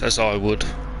pits, as I would.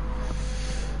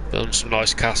 Building some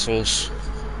nice castles.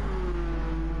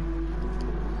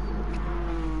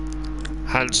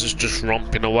 Hansa's just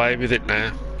romping away with it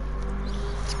now.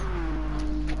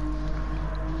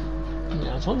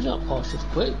 Yeah, I told you that Porsche's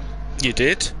quick. You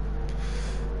did?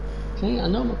 See, I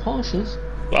know my Porsches.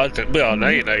 Well, I know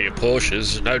you know your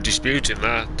Porsches, no disputing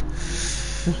that.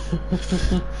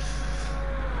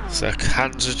 So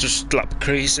Hansa just lap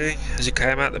creasy as he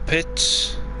came out the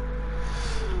pits.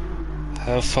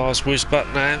 How far's Wiz back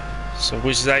now? So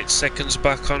Wiz is 8 seconds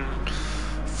back on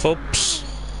Fubs.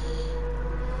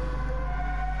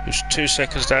 He's 2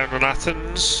 seconds down on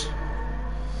Athens.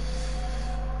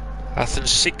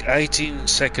 Athens 18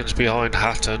 seconds behind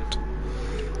Hatton.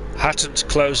 Hatton's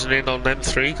closing in on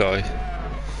M3 guy.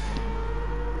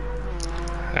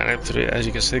 And M3, as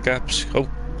you can see, the gaps. Oh.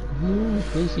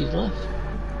 Lucy's left.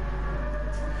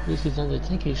 Lucy's on the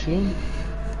ticket soon.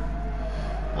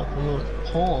 I'll promote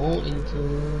Paul into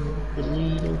the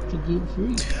lead of the Group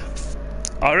 3.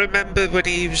 I remember when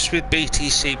he was with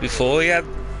BTC before,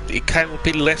 he came up,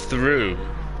 he left the room.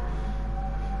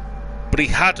 But he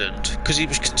hadn't, because he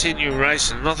was continuing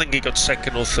racing, and I think he got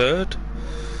second or third.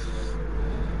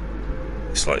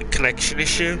 It's like a connection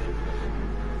issue.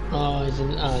 Oh, it's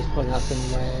probably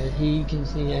happened where he can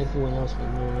see everyone else but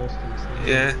no one else can see.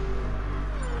 Yeah.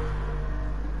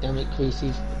 Damn it,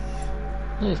 Creasy's.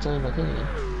 No, he's trying back in again.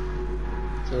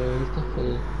 So he's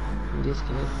definitely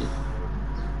disconnected.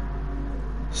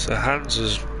 So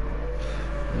Hansa's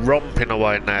romping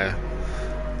away now.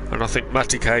 And I think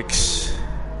Matty Cakes.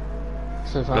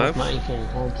 So if I was Matty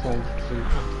Cakes, I'll try to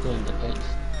go in the pits.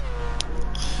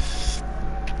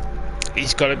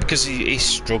 He's got it because he's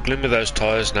struggling with those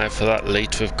tyres now for that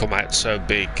lead to have come out so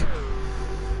big.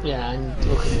 Yeah, and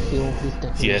look at the fuel, he's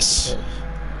definitely. Yes.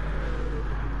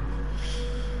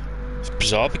 It's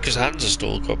bizarre because Hansa's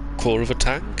still got a quarter of a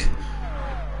tank.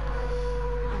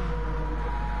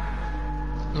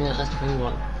 Yeah, that's the thing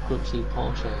about Group C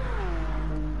Porsche.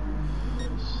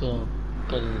 So,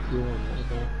 getting the fuel on that as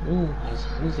well. Ooh, as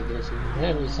Hansa gets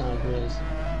very sideways.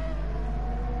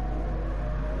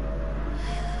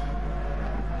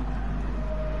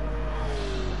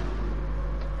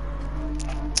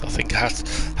 I think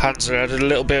Hansa had a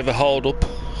little bit of a hold up.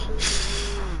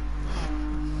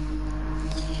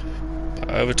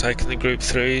 Overtaking the Group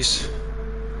 3s.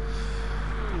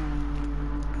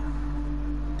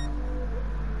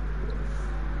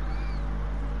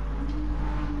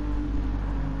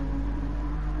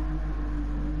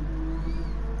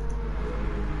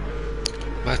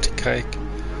 Matty Cake.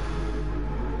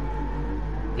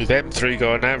 With M3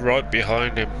 going out right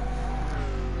behind him.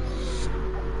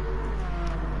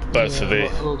 both of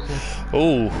it.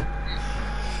 Oh,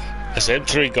 has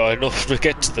M3 got enough to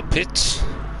get to the pits?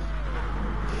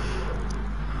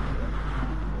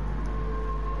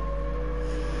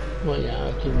 Well, yeah,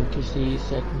 I can see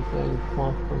second, third,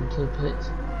 fourth going to the pits.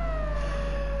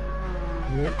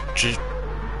 Yep.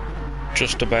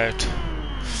 Just about.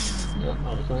 Yep,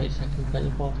 I was right, second,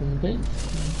 third, fourth in the pits.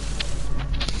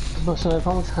 But so if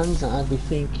I was Hansa, I'd be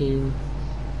thinking,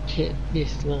 hit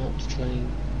this lap to try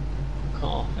and cut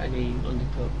off any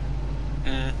undercut.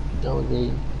 That would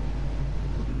be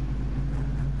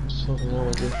something I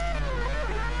would do.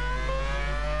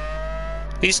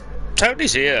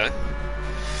 Tony's here.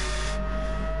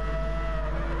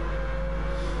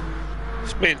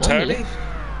 It's me and Tony.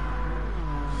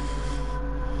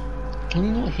 Can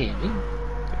you not hear me?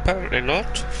 Apparently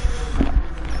not.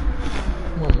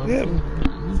 Well, yeah.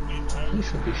 You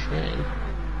should be sharing.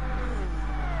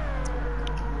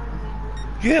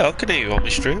 Yeah, I can hear you on my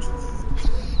stream.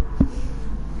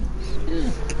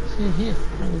 Yeah, same here.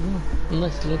 There we go.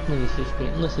 Unless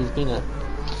he's been a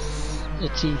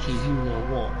cheeky you know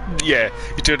what. Yeah,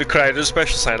 you're doing a crowd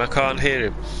special saying I can't hear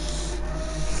him.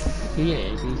 He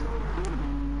is, he's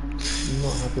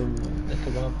not having a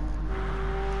kebab.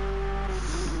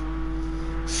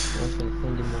 I was going to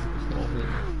send him one, it's not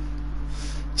here.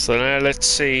 So now let's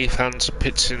see if Hans are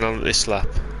pitching on this lap.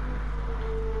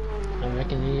 I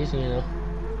reckon he is, you know.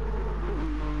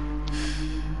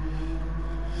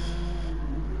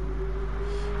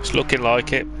 It's looking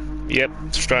like it. Yep,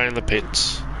 straight in the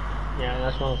pits. Yeah,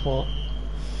 that's what I thought.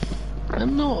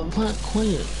 I'm not that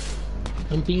quiet.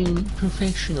 I'm being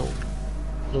professional,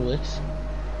 Lewis.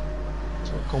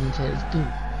 That's what commentators do.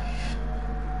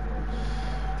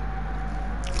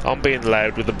 I'm being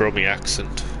loud with the Brummie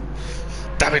accent.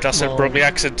 Damn it, I said Brummie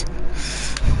accent.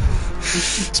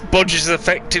 Budge is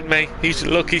affecting me.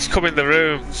 Look, he's come in the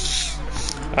room.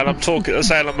 And I'm talking to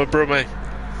say I'm a Brummie.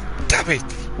 Damn it,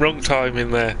 wrong time in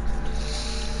there.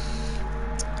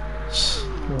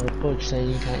 Oh, Budge saying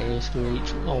you can't hear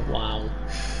screech. Oh, wow.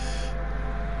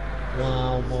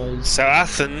 Wow, boys. So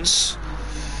Athens,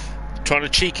 trying to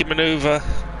cheeky manoeuvre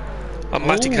on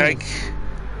Matty Cake.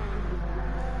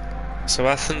 So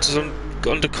Athens has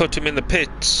undercut him in the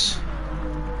pits.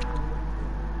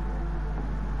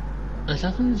 Has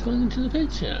Athens going into the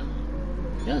pits yet?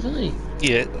 Yeah, hasn't he?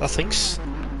 Yeah, I think so.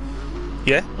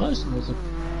 Yeah?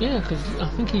 Yeah, because I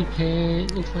think he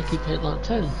paid, looks like he paid like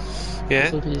 10. Yeah.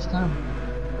 Look at his time.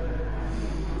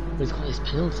 He's got his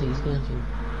penalty, he's going to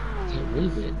have to get rid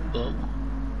of it, but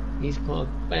he's got a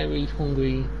very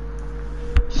hungry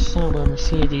sour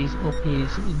Mercedes up his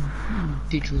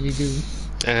didgeridoo.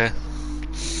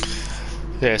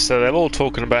 Yeah, so they're all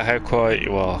talking about how quiet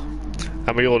you are,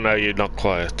 and we all know you're not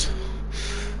quiet.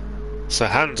 So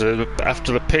Hansa,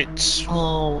 after the pits...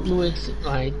 Oh, Lewis,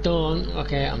 I don't...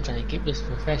 Okay, I'm trying to keep this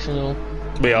professional.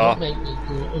 We are. Not make me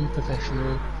feel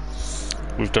unprofessional.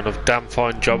 We've done a damn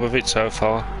fine job of it so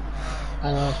far.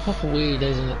 I know, it's proper weird,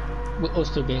 isn't it? With us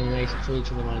two being nice to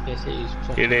each other like this, it is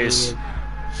proper It is.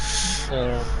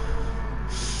 weird.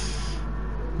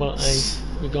 But hey,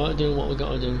 we gotta do what we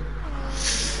gotta do.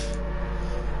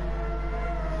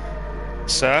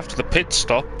 So after the pit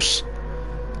stops,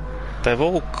 they've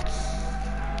all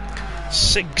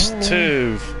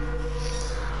 6-2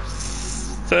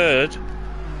 third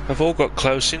have all got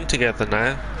close in together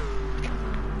now.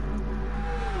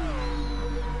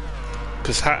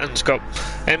 Because Hatton's got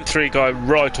M3 guy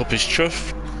right up his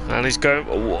chuff, and he's going,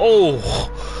 oh!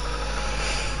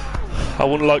 I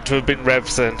wouldn't like to have been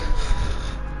revved then.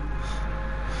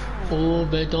 Oh,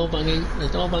 they're door banging.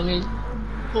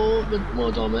 Oh,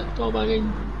 more door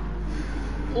banging.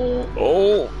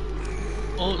 Oh,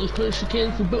 there's quite a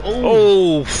chicane for bit.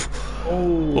 Oh,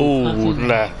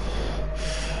 nah.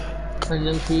 And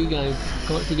them three guys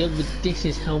got together. This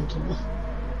has helped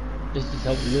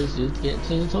Wizards get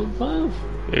to the top 5.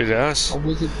 It has.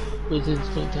 Wizards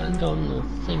got that done.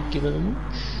 Thank you very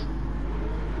much.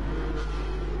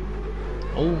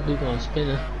 Oh, we got a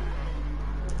spinner.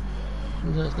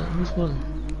 Who's that? Who's one?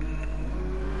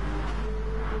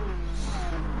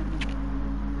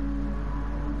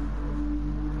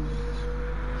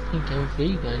 I think M3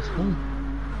 guys won.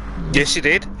 Yes, he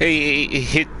did. He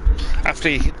hit, after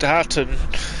he hit that, and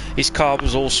his car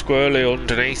was all squirrely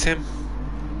underneath him.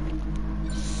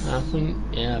 I think,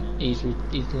 yeah, he's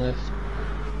left.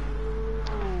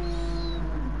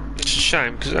 It's a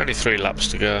shame because there's only 3 laps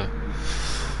to go.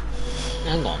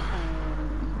 Hang on.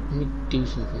 Let me do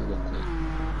something real quick.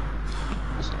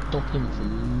 Stop him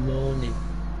from moaning.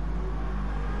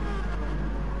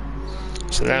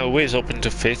 So now Wiz up into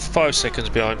 5th, 5 seconds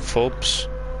behind Fubs.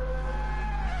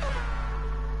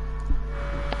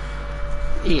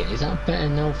 Yeah, is that better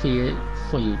now for you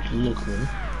Lachlan?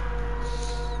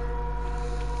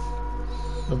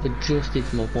 I've adjusted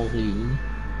my volume.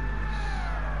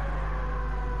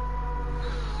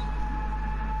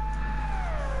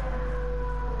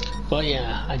 But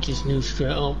yeah, I just knew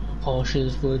straight up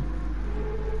Porsches would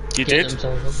get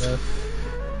themselves up there.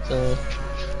 So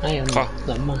I am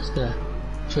the master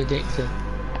predictor.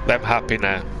 I'm happy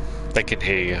now. They can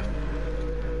hear you.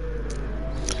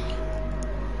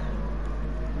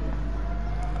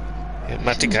 Yeah,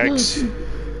 Matty Cakes.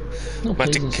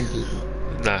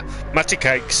 Matty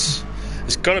Cakes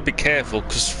has got to be careful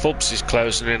because Fubs is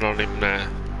closing in on him now.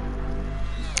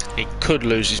 He could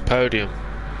lose his podium.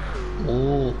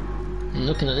 Oh,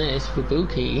 looking at this,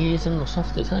 Fubuki, he is on the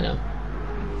softer tyre.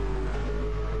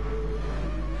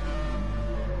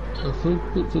 And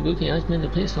Fubuki has made a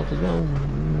pit stop as well.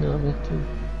 No,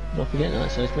 not forget that,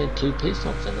 so he's made 2 pit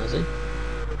stops then, has he?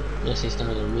 Unless he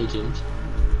started on mediums.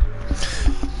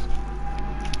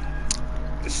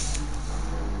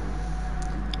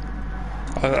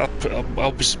 I'll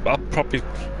probably...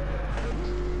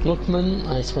 Lookman,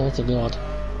 I swear to God.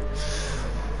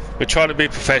 We're trying to be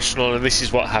professional and this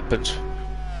is what happened.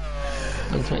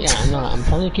 I'm trying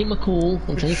to keep my cool,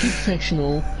 I'm trying to keep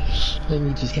professional. Let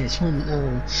me just get one.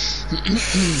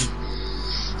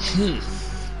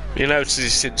 You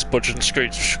notice since Budge and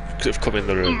Screech have come in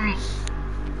the room.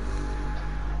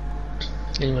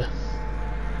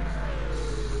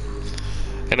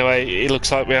 Anyway, it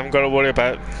looks like we haven't got to worry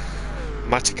about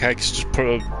Matty Cakes. Just put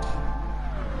a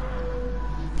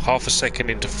half a second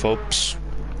into Fubs.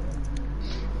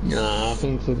 Nah, I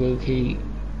think Fubuki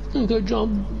done a good job.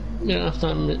 Yeah,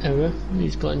 after that error,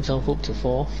 he's got himself up to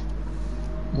 4th.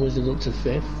 Wizard up to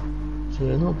 5th. So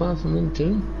yeah, not bad from him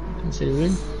too,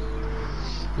 considering.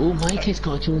 Oh, Mikey's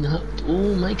got 2.5.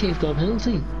 Oh, Mikey's got a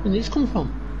penalty. Where did this come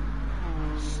from?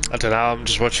 I don't know, I'm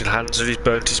just watching Hans and he's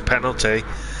burnt his penalty.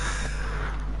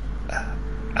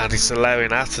 And it's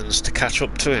allowing Athens to catch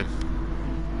up to him.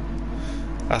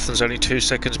 Athens only 2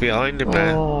 seconds behind him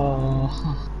now.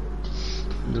 Oh,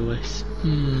 Lewis.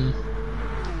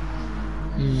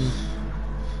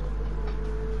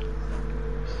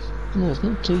 No, it's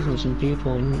not pleasing some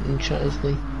people in chat, is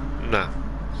they? No.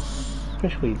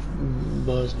 Especially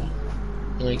bars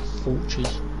like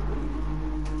vultures.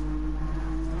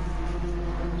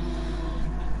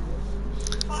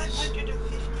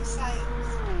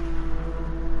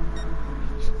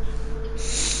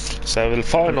 So the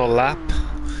final lap,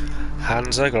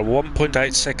 Hansa got a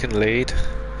 1.8 second lead.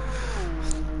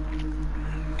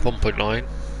 1.9.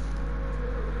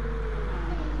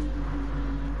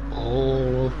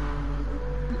 Oh.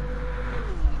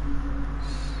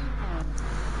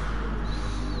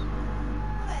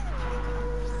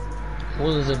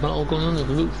 Well, there's a battle going on in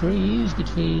Group 3s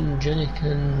between Janik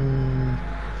and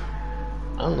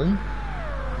Alan.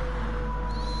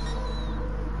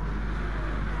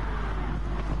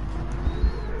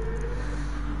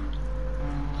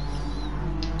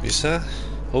 Is that?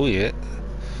 Oh yeah.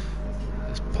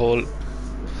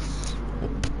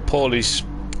 Paulie's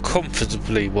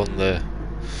comfortably won the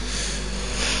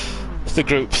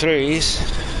Group 3s.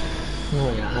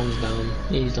 Oh yeah, hands down.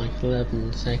 He's like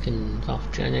 11 seconds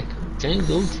off Janik. Janik's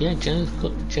good, yeah,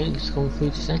 Janik's gone through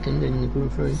to 2nd in the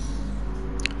Group 3.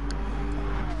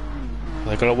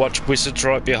 They've got to watch Wizards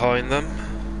right behind them.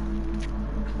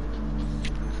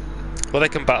 Well, they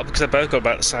can battle because they both got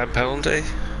about the same penalty.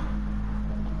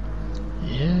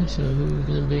 Yeah, so who's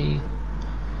going to be...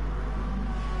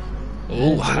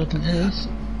 Oh,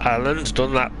 Alan's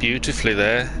done that beautifully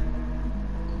there.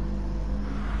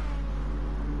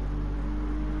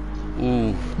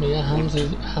 Ooh. But yeah, hands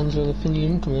with a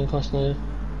pinion coming across the...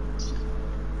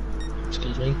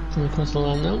 Excuse me, coming across the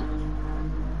line now.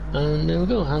 And there we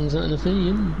go, hands out an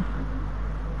Athenian.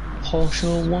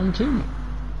 Porsche 1-2.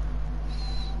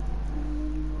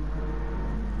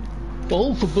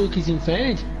 Oh, for Buki's in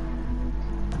 3rd.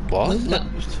 What?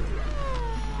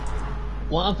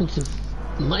 What happened to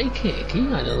my cake? He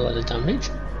had a lot of damage.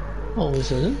 All of a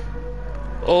sudden.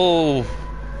 Oh.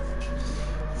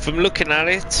 From looking at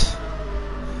it,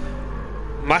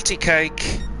 Matty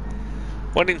Cake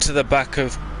went into the back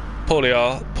of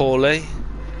Paulie.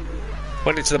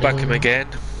 Went into the back of him again.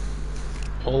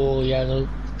 Oh yeah, look,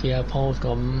 yeah, Paul's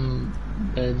got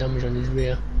damage on his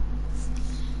rear.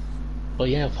 But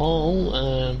yeah,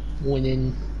 Paul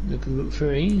winning the Group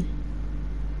 3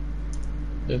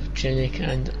 with Janik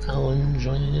and Alan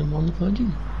joining him on the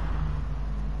podium.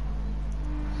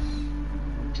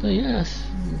 So yeah, that's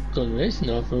good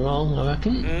racing overall, I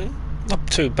reckon. Not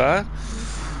too bad.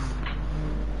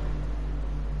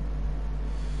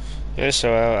 Yeah,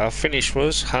 so our finish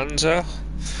was Hansa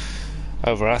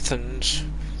over Athens,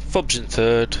 Fubs in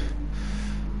third,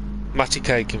 Matty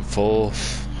Cake in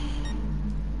fourth,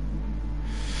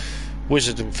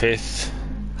 Wizard in fifth,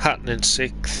 Hatton in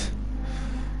sixth,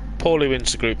 Paulie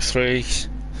wins the group 3,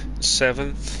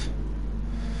 seventh,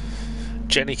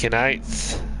 Jennick in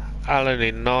eighth, Alan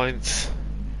in ninth,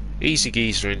 Easy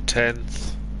Geezer in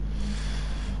 10th,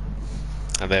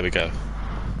 and there we go.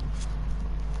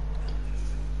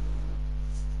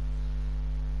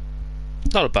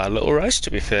 Not a bad little race, to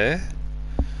be fair.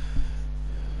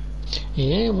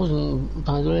 Yeah, it wasn't a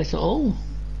bad race at all.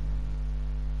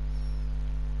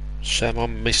 Shame I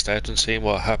missed out on seeing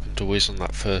what happened to Wiz on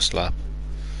that first lap.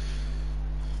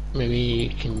 Maybe you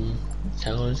can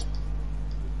tell us.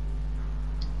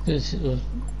 Because it was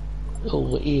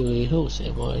all eerie, he'll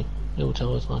say why. He'll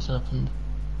tell us what's happened.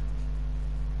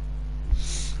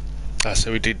 Ah,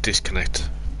 so we did disconnect.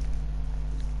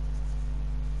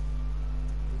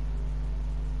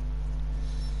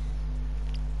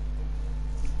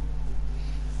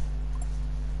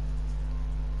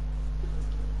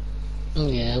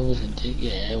 Yeah, it wasn't.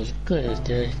 Yeah, it was good as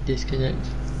the disconnect.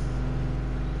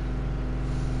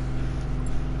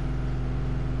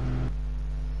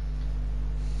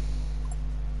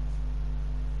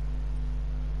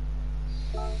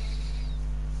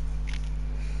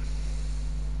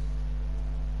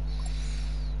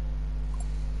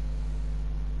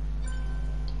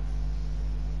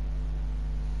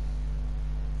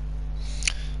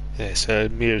 Yeah, so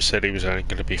Mew said he was only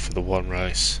going to be for the one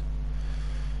race.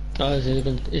 Oh, is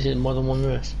it more than one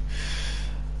race?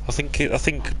 I think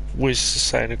Wiz is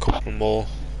saying a couple more,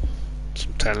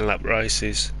 some 10-lap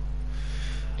races.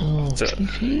 Oh,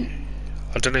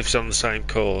 I don't know if it's on the same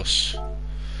course.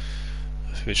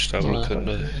 If we just have a look at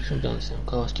the... It's on the same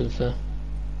course, to be fair.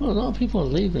 Well, a lot of people are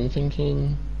leaving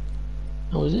thinking,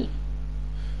 how is it?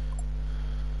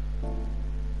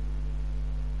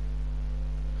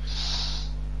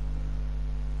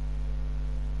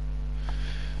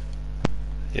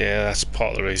 Yeah, that's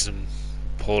part of the reason,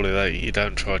 Paulie, that you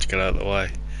don't try to get out of the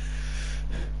way.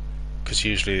 Because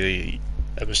usually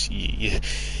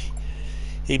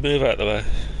you move out of the way.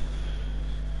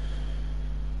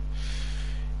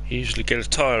 You usually get a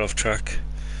tyre off track,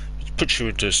 which puts you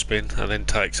into a spin and then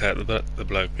takes out the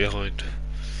bloke behind.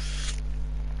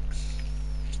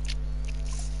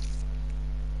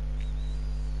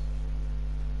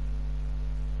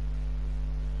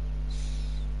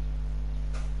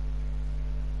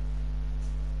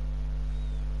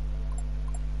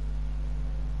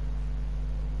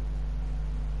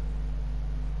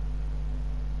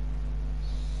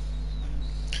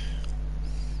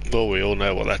 Well, we all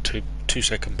know what that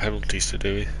two-second penalty's to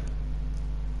do with.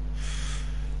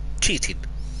 Cheating.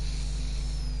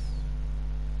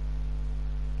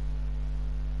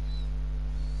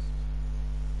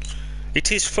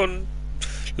 It is fun,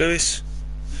 Lewis.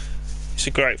 It's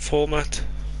a great format.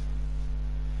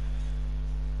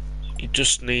 It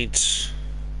just needs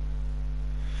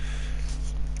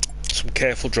some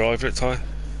careful driving at time.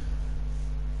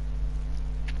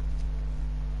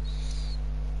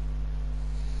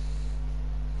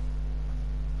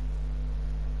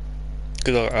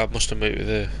 Because I must admit, with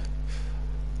the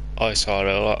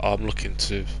ISRL, I'm looking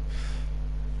to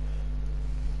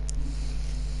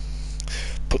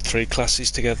put 3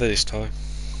 classes together this time.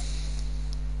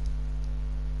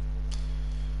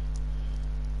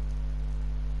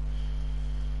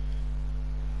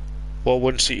 Well,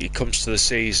 once it comes to the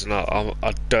season,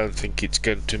 I don't think it's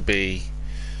going to be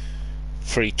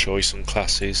free choice on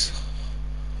classes.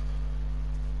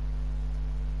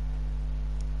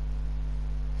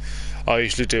 I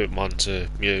usually do it Monza,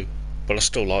 Mew, but I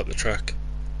still like the track.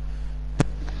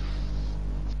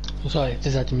 Sorry,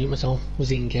 just had to mute myself. I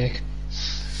was eating cake.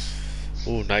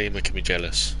 Oh, now you're making me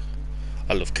jealous.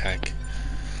 I love cake.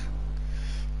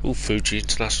 Oh, Fuji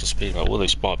International Speedway. Well,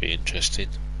 this might be interesting.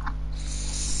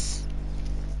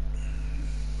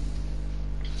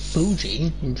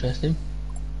 Fuji? Interesting.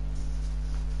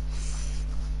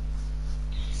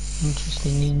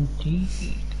 Interesting indeed,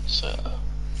 sir.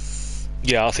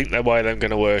 Yeah, I think the way they're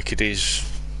going to work it is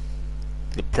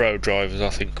the pro drivers, I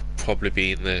think, probably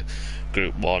be in the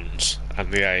Group 1s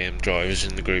and the AM drivers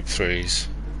in the Group 3s.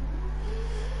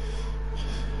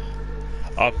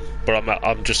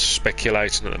 I'm just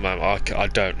speculating at the moment. I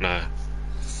don't know.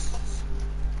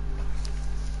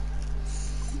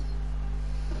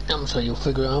 I'm sure you'll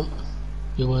figure it out.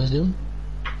 You want to do?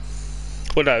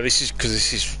 Well, no, this is because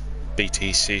this is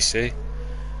Btcc.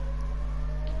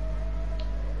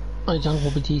 I don't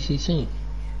want Btcc.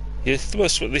 Yes,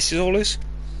 that's what this is all is.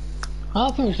 I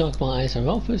thought we talked about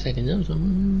ISRL for a second.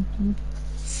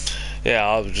 Yeah,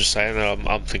 I was just saying that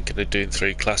I'm thinking of doing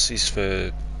 3 classes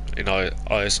for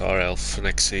ISRL for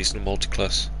next season of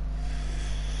multi-class.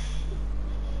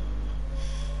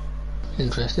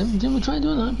 Interesting. Didn't we try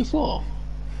doing that before?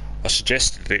 I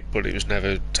suggested it, but it was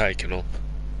never taken up.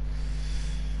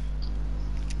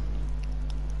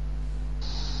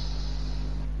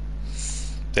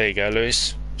 There you go,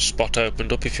 Lewis. Spot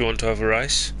opened up if you want to have a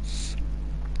race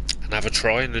and have a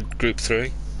try in the Group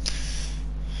 3.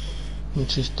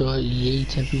 Let's just start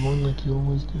late, everyone, like you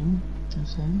always do.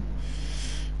 Just saying.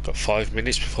 Got 5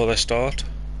 minutes before they start.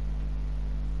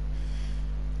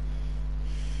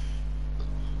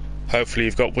 Hopefully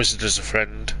you've got Wizard as a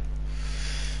friend.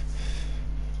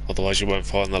 Otherwise you won't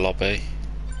find the lobby.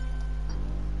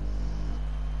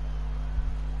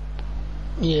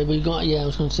 Yeah, I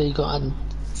was going to say you got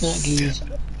Aggies.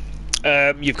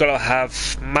 You've got to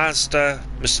have Mazda,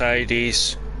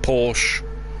 Mercedes, Porsche,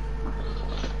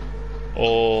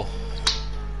 or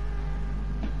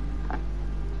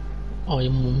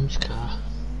your mum's car.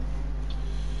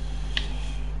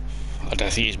 I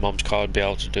don't think his mum's car would be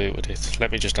able to do it with it.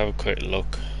 Let me just have a quick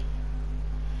look.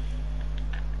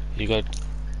 You got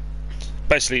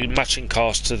basically matching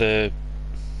cars to the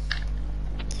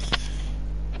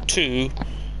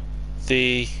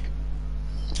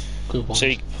Good one.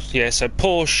 so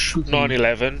Porsche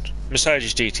 911,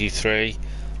 Mercedes GT3,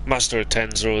 Mazda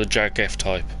Atenza or the Jag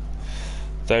F-Type.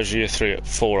 Those are your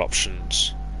 4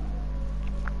 options.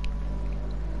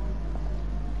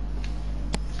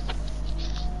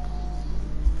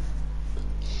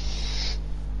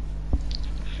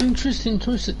 Interesting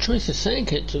choice of setting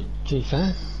kit, to be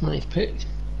fair. Nice pick.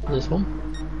 This one.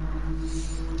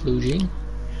 Blue Jean.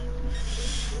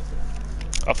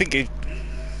 I think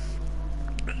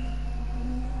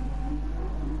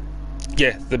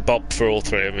the bob for all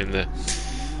 3 of them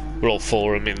we're all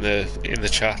 4 of them in the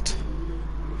chat.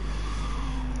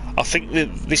 I think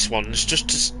that this one's just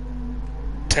to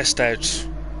test out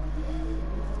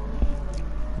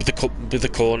with the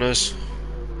corners,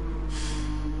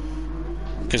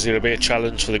 because it'll be a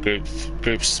challenge for the group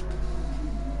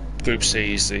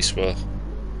C's this will.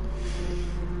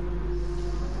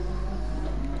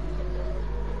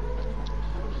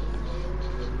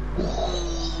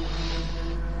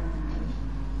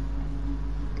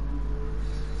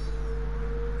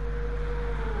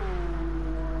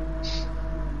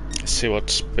 See what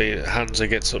speed Hansa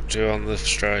gets up to on the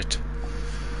straight.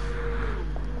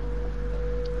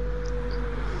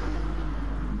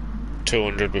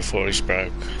 .200 before he's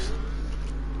broke.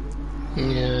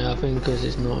 Yeah, I think because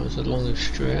it's not as long as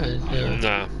straight as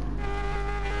No.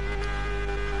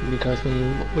 Because when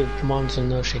you with Monza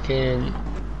no chicane,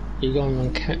 you're going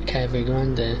on Cave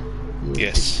Grande.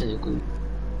 Yes.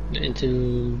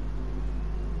 Into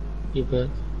but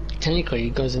technically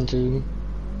it goes into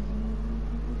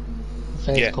the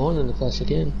first corner and the first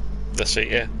chicane. That's it,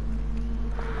 yeah.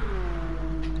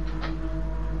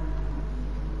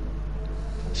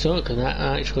 So could that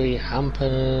actually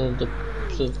hamper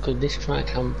could this track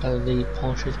hamper the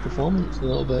Porsche's performance a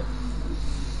little bit?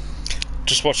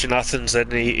 Just watching Athens,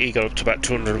 then he got up to about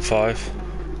 205.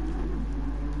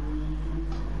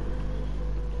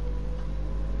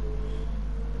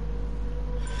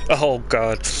 Oh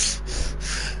God,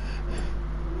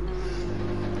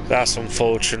 that's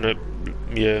unfortunate.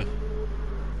 Yeah,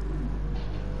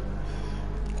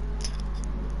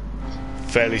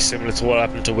 fairly similar to what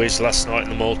happened to Wiz last night in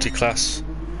the multi-class.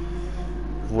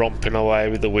 Romping away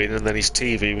with the win, and then his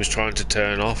TV was trying to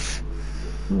turn off.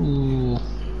 Ooh,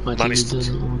 my TV does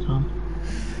it all the time.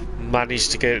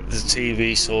 Managed to get the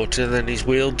TV sorted, and then his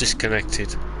wheel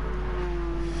disconnected.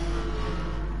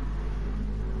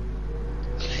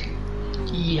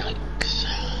 Yikes.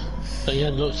 But yeah,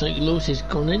 looks like Lewis is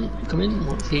come in.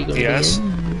 What's he going to be in?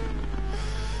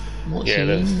 What's he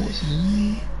in?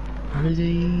 Where is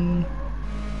he?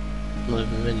 Not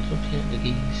even ready up yet, the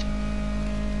geese.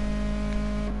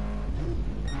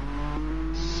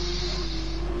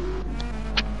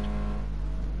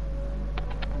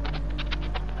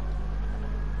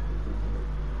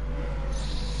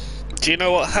 Do you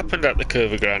know what happened at the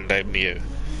Curva Grande Mew?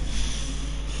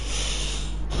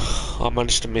 I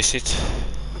managed to miss it,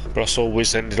 but I saw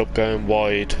Wiz ended up going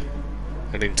wide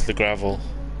and into the gravel.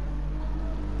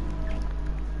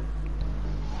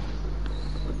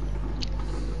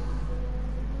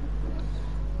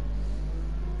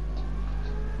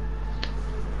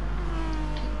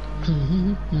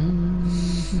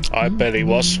 I bet he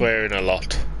was swearing a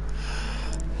lot.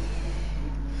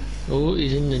 Oh,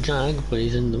 he's in the Jag, but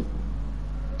he's in the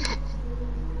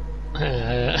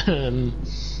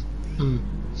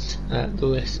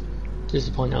Lewis, just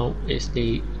to point out, it's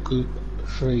the Group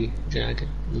 3 Jag,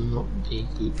 not the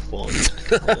Group 4 Jag.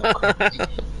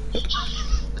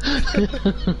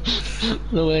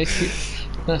 The way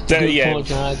that's the Group 4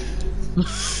 Jag.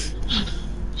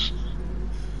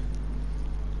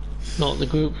 Not the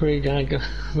Group 3 Jag.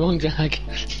 Wrong Jag.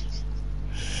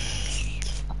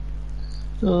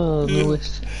 Oh,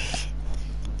 Lewis.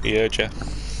 He heard you.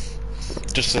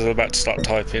 Just as I'm about to start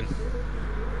typing.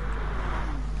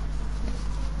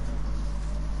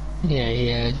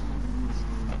 Yeah.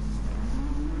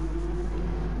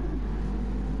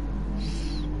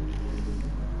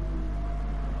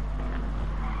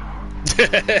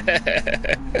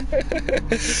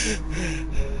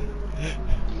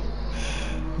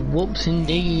 Whoops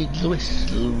indeed,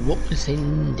 Lewis. Whoops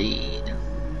indeed.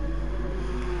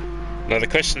 Now the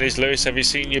question is, Lewis, have you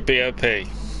seen your BOP?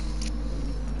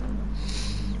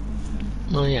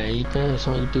 Oh yeah, you better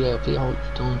saw your BOP out,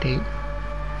 don't you?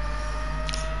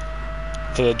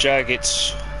 For the Jag,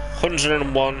 it's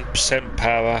 101%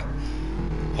 power,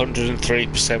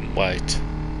 103% weight.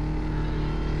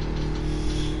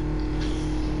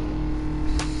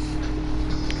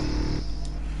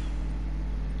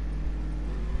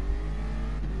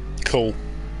 Cool.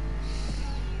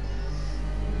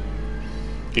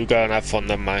 You go and have fun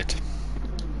then, mate.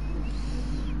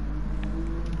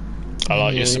 I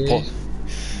like your support.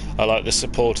 I like the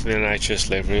support in the NHS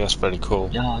livery, that's very cool.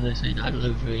 Yeah, honestly, that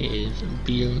livery is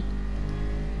brilliant.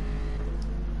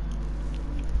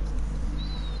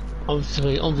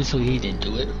 Obviously he didn't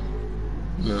do it.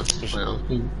 No, someone else.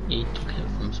 He took it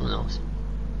from someone else.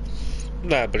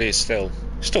 No, but it's still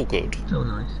good. Still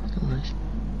nice,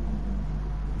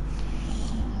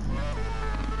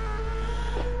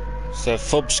 So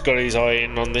Fub's got his eye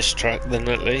in on this track then,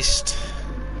 at least.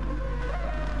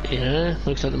 Yeah,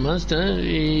 looks like the Mazda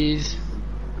is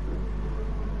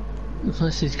the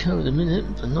fastest car at the minute,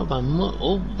 but not by much.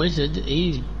 Oh, Wizard,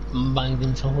 he's banged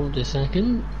himself up to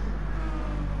second.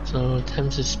 So,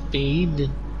 times of speed.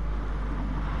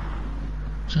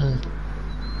 So,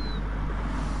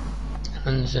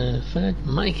 and third,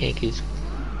 my cake is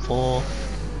 4.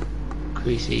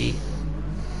 Greasy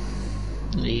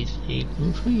leads the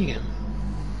Group 3 again.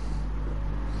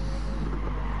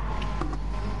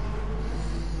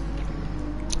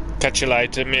 Catch you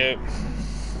later, mate.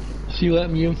 See you later,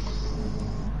 Mew.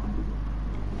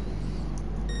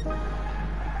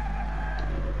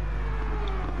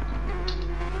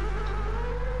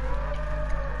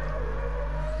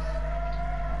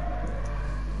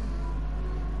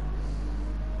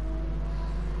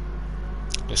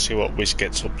 Let's see what Wiz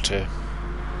gets up to.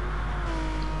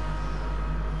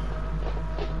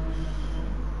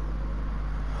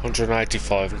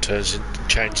 $185 and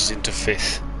changes into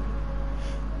 5th.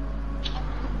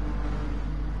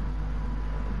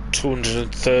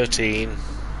 213.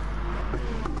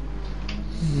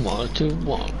 What?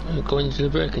 Going to the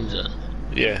braking zone?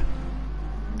 Yeah.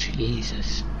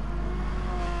 Jesus.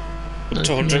 Up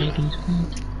to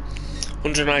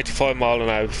 185 mile an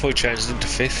hour before he changes into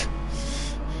 5th.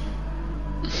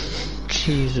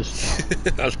 Jesus.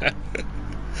 I know.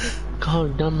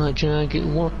 God damn that jacket.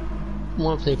 What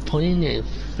have they put in it?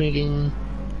 Friggin'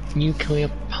 nuclear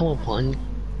power plant.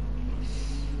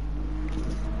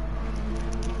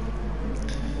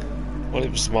 Well,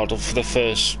 it was the model for the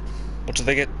first. What do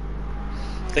they get?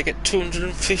 They get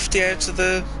 250 out of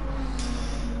the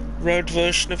road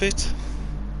version of it.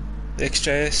 The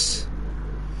XJS.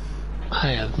 I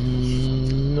have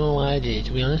no idea,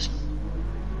 to be honest.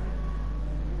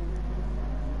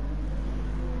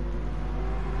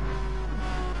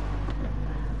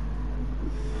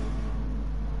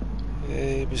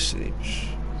 It was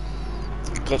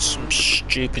got some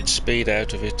stupid speed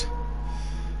out of it.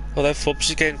 Although Fubs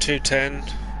is getting 210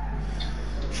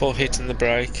 for hitting the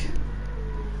brake.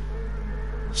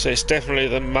 So it's definitely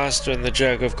the Mazda and the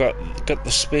Jag have got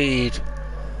the speed.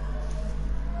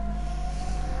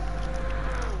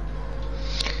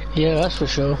 Yeah, that's for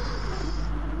sure.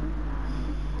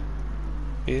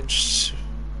 Interesting.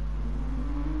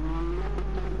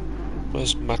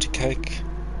 Where's Matty Cake?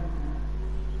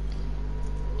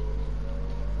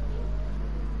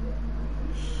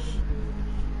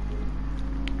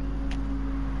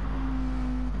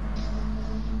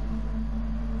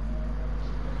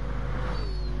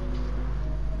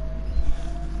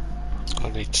 I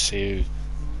need to see who.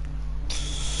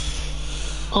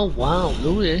 Oh wow,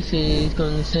 Lewis is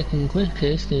going the second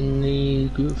quickest in the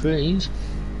Group 3s.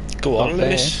 Go on,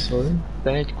 Lewis.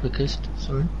 Third quickest,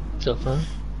 sorry, so far.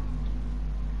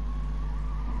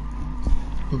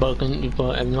 But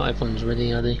not everyone's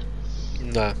ready, are they?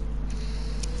 Nah.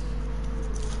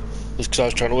 It's because I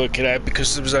was trying to work it out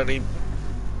because there was only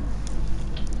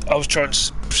I was trying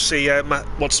to see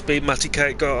what speed Matty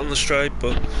Kate got on the straight,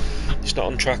 but he's not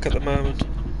on track at the moment.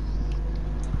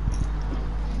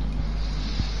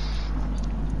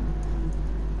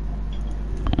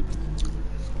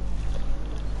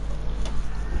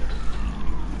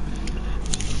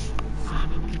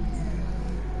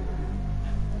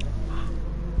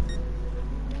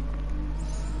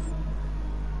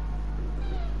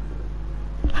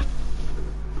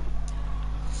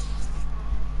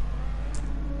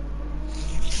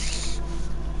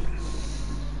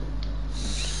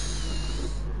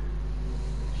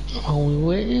 While we're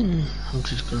waiting, I'm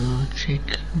just gonna check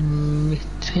my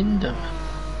Tinder.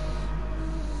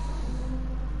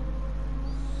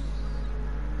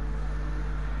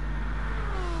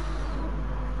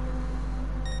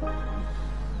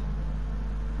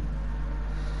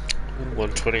 Ooh,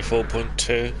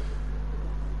 124.2.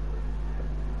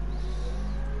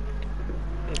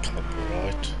 Can't be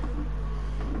right.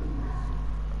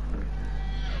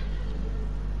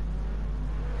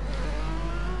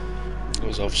 It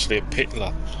was obviously a pit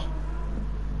lap.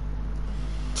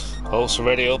 Also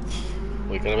ready up.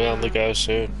 We're going to be on the go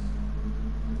soon.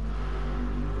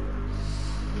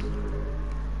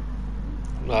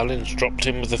 Alan's dropped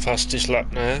in with the fastest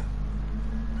lap now.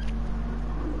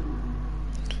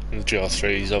 And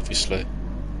GR3s obviously.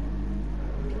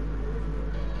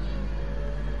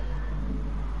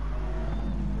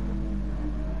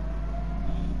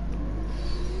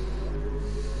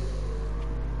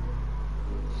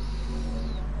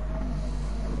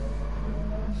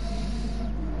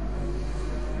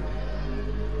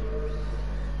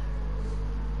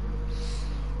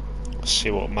 See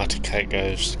what Matty Kate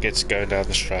gets going down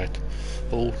the straight.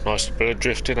 Oh, nice bit of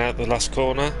drifting out the last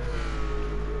corner.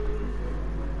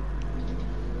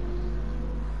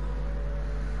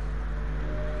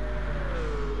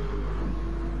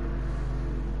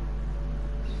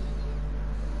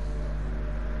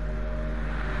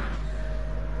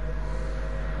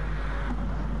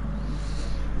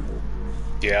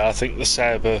 Yeah, I think the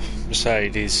Sauber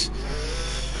Mercedes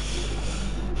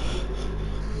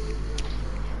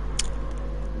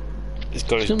he's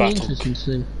got his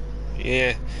battle.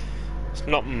 Yeah, it's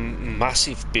not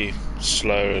massive bit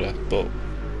slower, but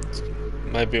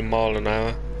maybe a mile an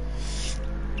hour.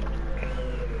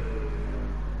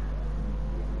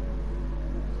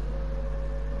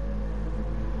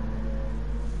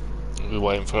 We're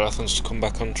waiting for Athens to come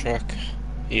back on track.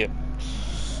 Yep.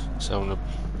 So I'm gonna.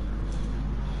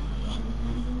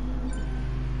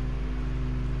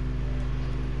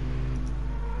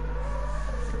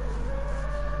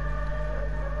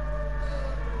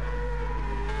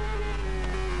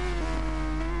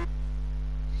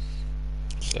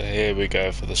 So here we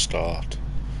go for the start.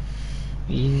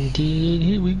 Indeed,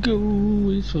 here we go,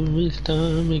 it's for this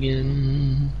time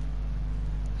again.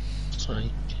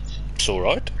 Sorry. It's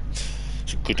alright.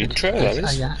 It's a good intro, that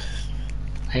is. I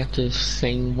have to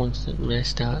sing once the race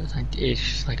starts, it's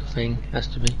just like a thing, has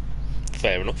to be.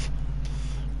 Fair enough.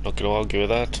 Not going to argue with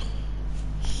that.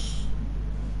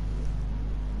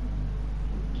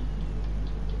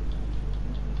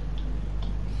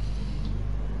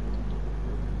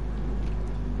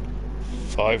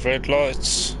 Five red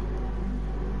lights.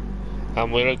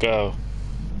 And we'll go.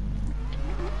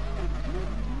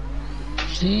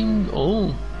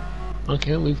 Oh,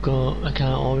 okay, we've got a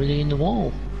car already in the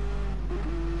wall.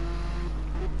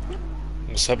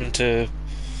 What's happened to...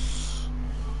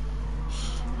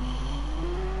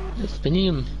 It's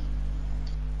Spinium.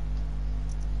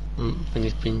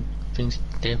 Things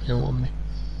definitely on me.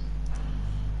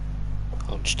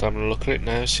 I'm just having a look at it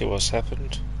now, see what's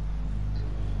happened.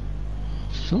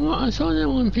 So I saw that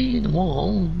one pig in the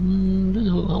wall. Don't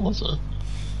know who that was. Looked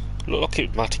like it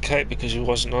was Matty Kate because he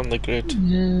wasn't on the grid.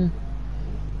 Yeah.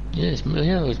 Yeah,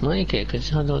 it was my kit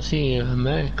because I don't see a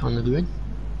Merc on the grid.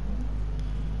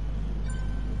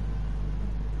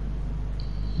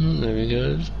 There he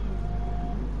goes.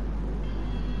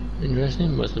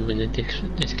 Interesting, must have been a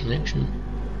disconnection.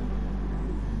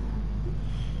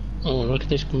 Oh, look at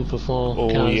this group of four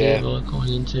cars here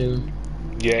going into...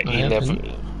 Yeah,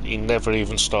 he never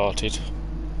even started.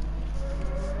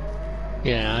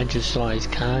 Yeah, I just saw his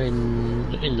car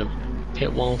in the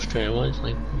pit wall straight away. It's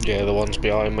like... Yeah, the ones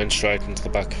behind went straight into the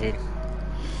back of him.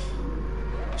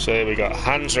 So here we got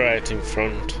Hands are out in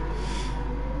front.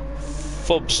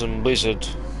 Fubs and Wizard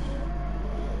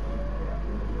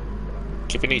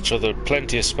giving each other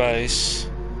plenty of space.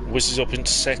 Wizard's up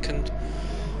into second.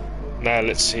 Now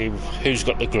let's see who's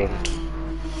got the grunt.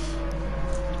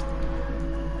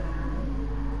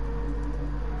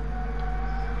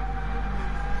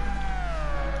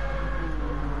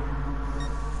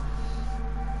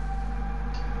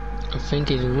 I think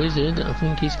he's a wizard. I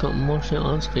think he's got more shot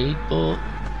on speed, but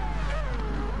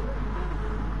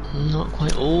not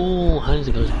quite. Oh,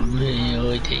 Hansa goes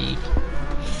really deep.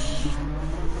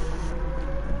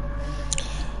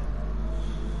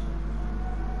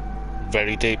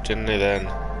 Very deep, didn't he then?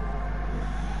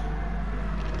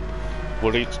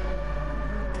 Will he...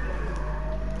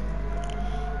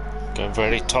 Going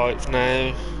very tight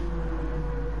now.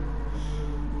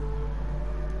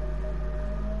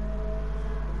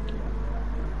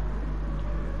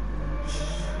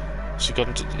 So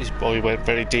his boy went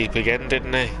very deep again,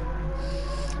 didn't he?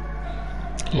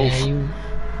 Yeah,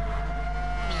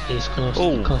 he's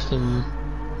cost him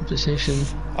position.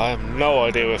 I have no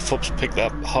idea where Fubs picked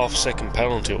that half-second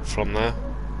penalty up from there.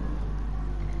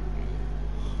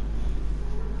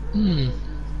 No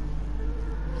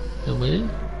way.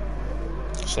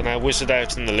 So now Wizard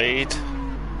out in the lead.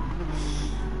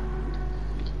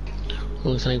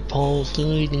 Looks like Paul's the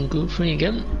lead in Group 3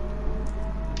 again.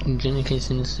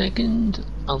 Jenkins in second.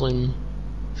 Alan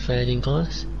third in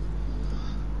class.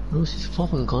 Rose is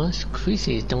fourth in class.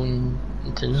 Creasy is down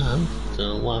into now.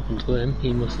 So what happened to him?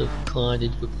 He must have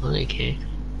collided with my cake.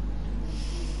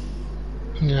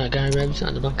 That guy Reb's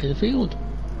at the back of the field.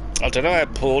 I don't know how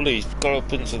Paulie got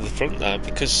up into the front there,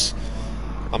 because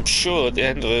I'm sure at the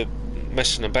end of the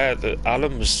messing about that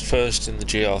Alan was first in the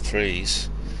GR3s.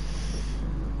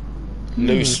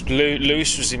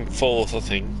 Lewis was in fourth, I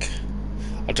think.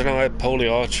 I don't know how Paulie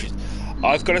Archie...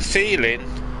 I've got a feeling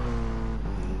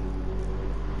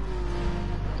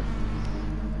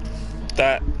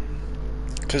that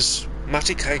because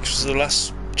Matty Cakes was the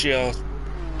last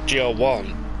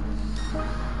GR1,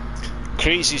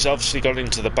 Creasy's obviously got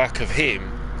into the back of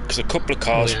him because a couple of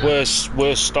cars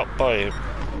were stopped by him.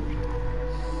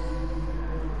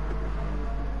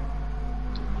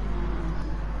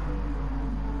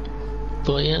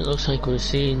 But yeah, it looks like we're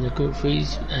seeing the Group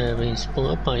 3s being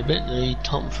split up by a bit. The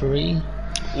top 3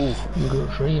 in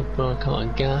Group 3 have broke out a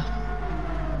gap.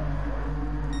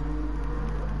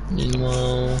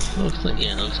 Meanwhile,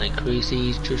 looks like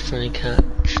Creasy's just trying to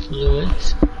catch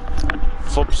Lewis.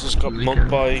 Fubs has got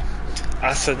mugged by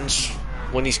Athens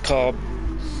when his car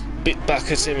bit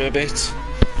back at him a bit.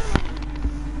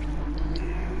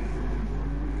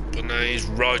 But now he's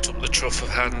right up the trough of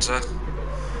Hansa.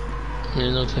 Yeah,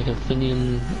 it looks like a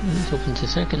Finian is up into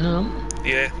second now.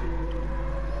 Yeah.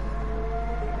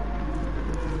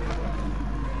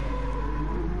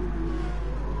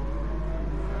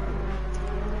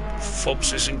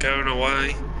 Fubs isn't going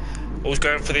away. Always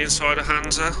going for the inside of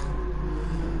Hansa.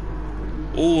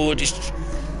 Oh,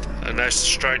 and now it's a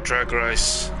straight drag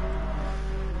race.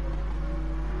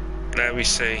 Now we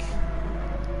see.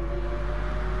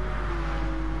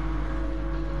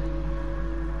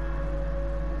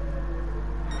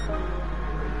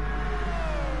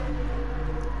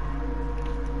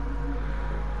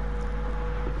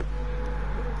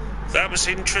 That was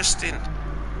interesting,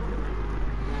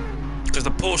 because the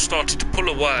Porsche started to pull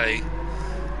away,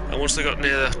 and once they got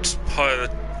near that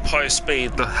higher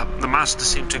speed, the Mazda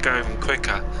seemed to go even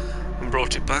quicker and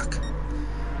brought it back.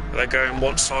 They're going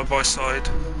one side by side.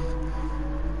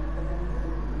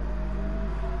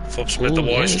 Fubs made the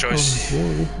wise choice.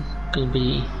 Gonna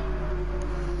be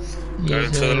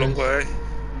going for the long way.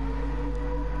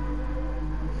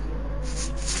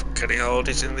 Can he hold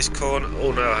it in this corner?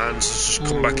 Oh no, Hans has just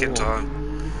come back in time.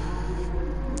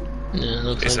 Yeah,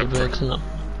 looks like the brakes on that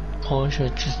Porsche are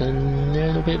just a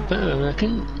little bit better, I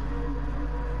reckon.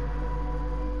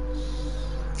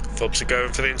 Fubs are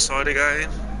going for the inside again.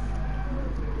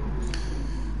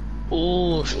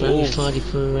 Oh, very slidey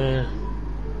for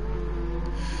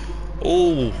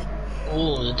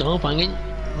the door banging.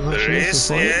 There he is,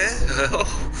 yeah.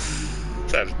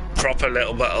 That proper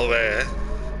little battle there.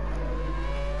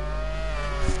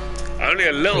 Only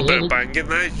a little bit of banging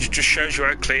there, it just shows you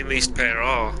how clean these pair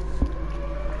are.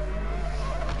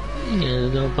 Yeah,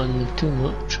 they're not banging too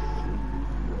much.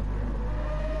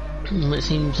 It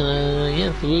seems,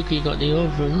 Faruqi got the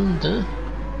over and under.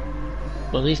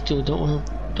 But these two don't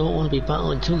want to be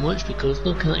battling too much, because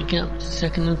look at that gap to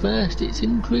second and first, it's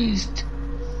increased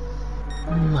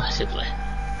massively.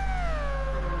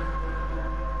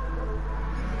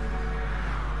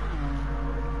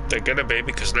 They're gonna be,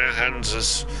 because now Hans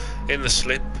is in the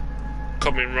slip,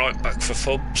 coming right back for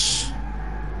Fubs.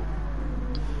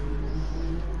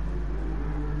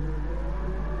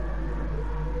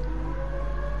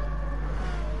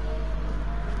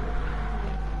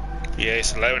 Yeah,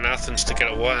 it's allowing Athens to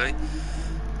get away,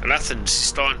 and Athens is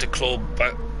starting to claw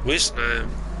back Wiz now.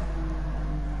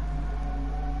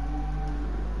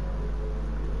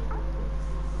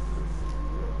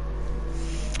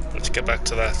 let's get back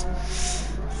to that.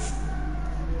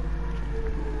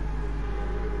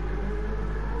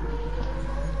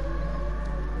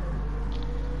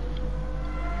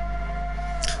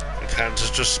 Hans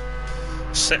is just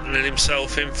settling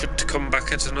himself in to come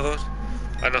back at another one.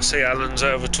 And I see Alan's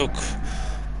overtook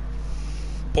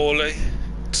Paulie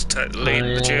to take the lead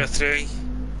in the GR3.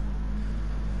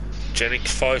 Jenik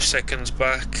 5 seconds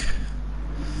back.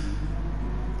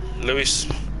 Lewis,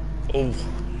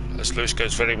 as Lewis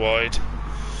goes very wide.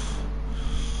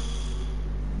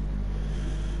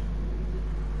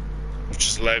 Which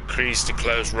has allowed Crease to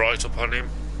close right up on him.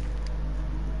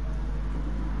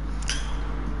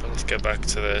 But let's get back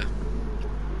to the...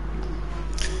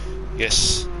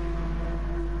 Yes.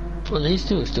 Well, these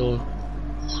two are still...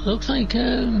 Looks like,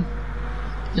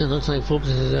 looks like Forbes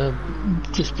has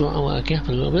just brought out a gap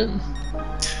a little bit.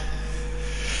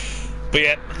 But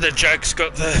yeah, the Jag's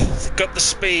got the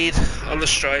speed on the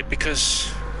straight because...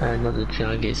 not the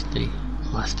Jag, it's the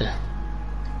Master.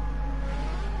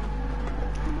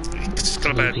 It's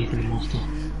got about...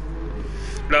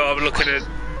 No, I was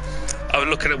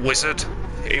looking at Wizard.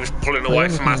 He was pulling away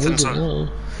from Athens.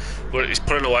 Well, he's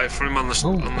pulling away from him on the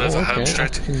home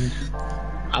straight.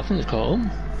 Athens caught him.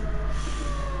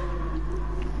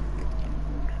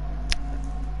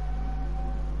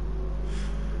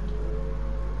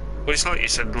 Well, it's like you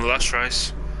said in the last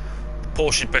race.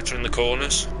 Porsche's better in the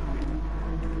corners.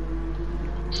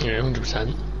 Yeah,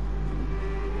 100%.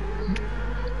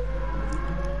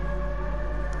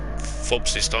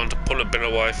 Fubs is starting to pull a bit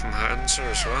away from Hanser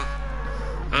as well.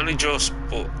 Only just,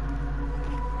 but...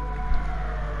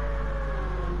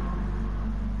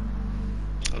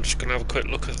 I'm just going to have a quick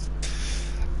look at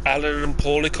Alan and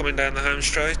Paulie coming down the home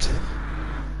straight.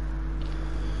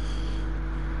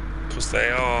 Because they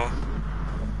are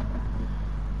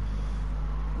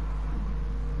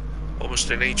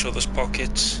almost in each other's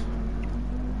pockets.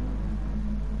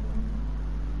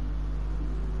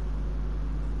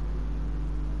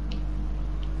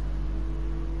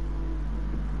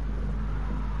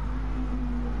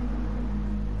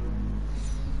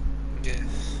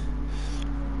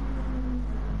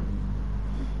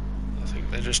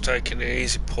 Just taking it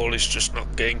easy. Paulie's just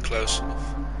not getting close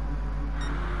enough.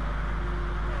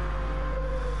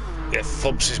 Yeah,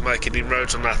 Fubs is making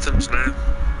inroads on Athens now.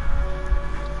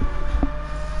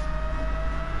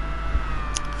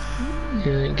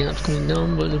 Yeah, gap's coming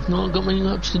down, but they've not got many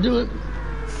laps to do it.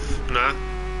 No.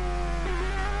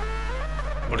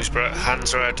 Well, his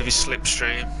hands are out of his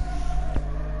slipstream.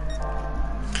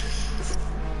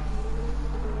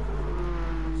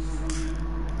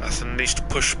 Athens needs to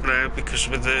push now because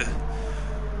with the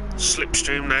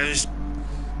slipstream now is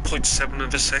 0.7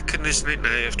 of a second, isn't it?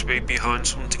 Now you have to be behind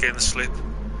someone to get the slip.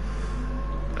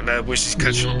 And now Wiz is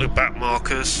catching up with back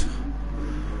markers.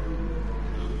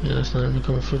 Yeah, that's not even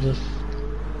coming through this.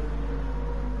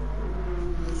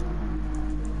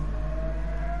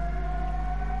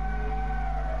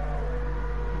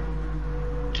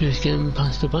 Just getting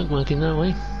past the back marking that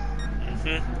way.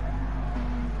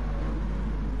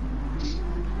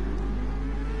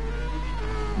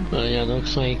 But yeah,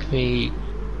 looks like we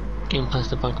getting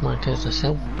past the back markers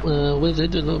ourselves.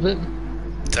 Wizard a little bit.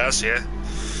 It has, yeah.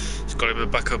 It's got him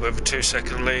back up over 2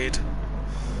 second lead.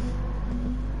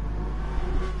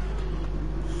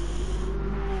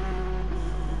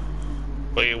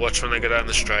 But you watch when they go down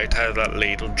the straight how that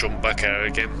lead will jump back out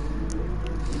again.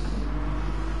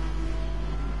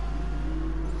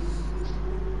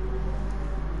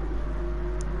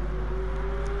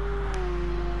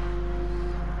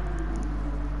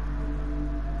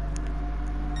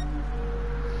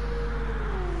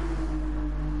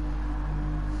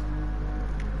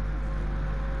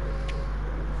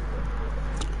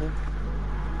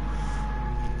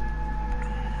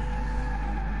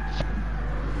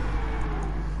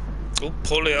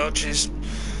 Paulie Archie's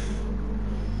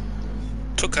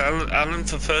took Alan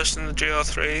for first in the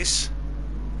GR3s.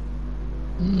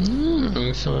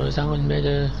 So has Alan made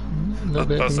a little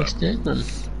bit of a mistake then?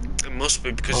 It must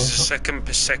be because he's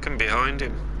a second behind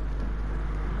him.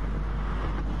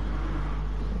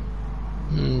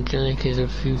 Jenik is a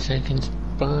few seconds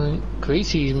back.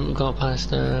 Creasy's got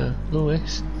past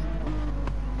Lewis.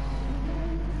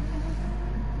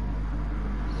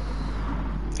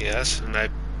 Yes, and now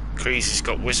Creasy's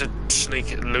got Wizard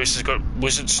sneaking. Lewis has got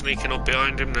Wizard sneaking up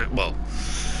behind him now. Well,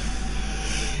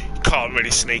 can't really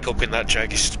sneak up in that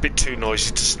Jag. It's a bit too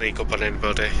noisy to sneak up on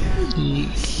anybody. Yeah,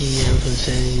 I was gonna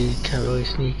say you can't really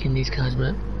sneak in these cars,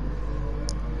 mate.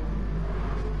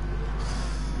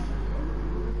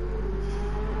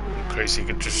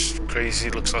 Crazy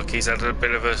looks like he's had a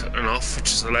bit of an off, which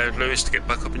has allowed Lewis to get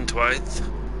back up into 8th.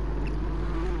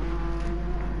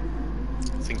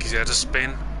 think he's had a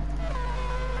spin.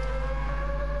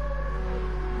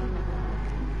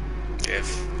 If.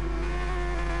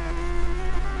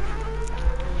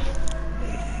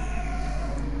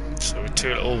 So with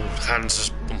 2 little hands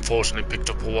has unfortunately picked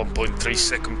up a 1.3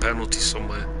 second penalty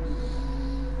somewhere.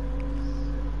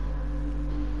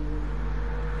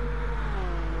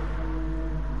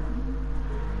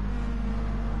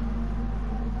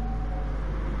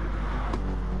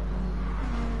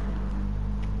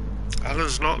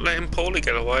 Alan's not letting Paulie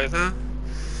get away there.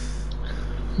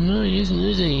 No, he isn't,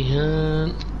 is he?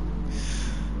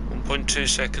 1.2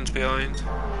 seconds behind.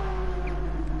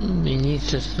 He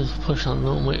needs to push on a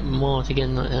little bit more to get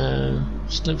in that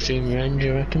slipstream range,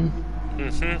 I reckon.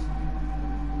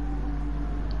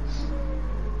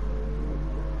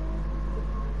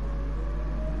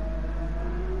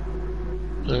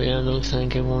 Oh yeah, it looks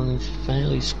like everyone's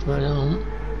fairly spread out.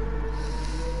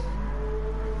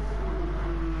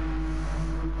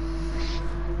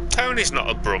 Tony's not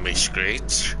a Brummy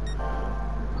Screech.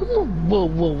 Whoa,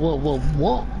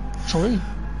 what? Sorry?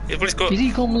 Yeah, but he's got, Did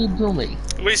he call me Brummy?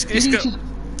 well, he's got,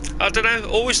 I don't know,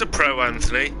 always a pro,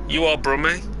 Anthony. You are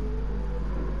Brummy.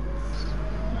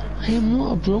 I am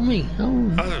not a Brummy. Oh.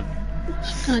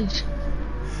 Right.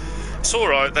 It's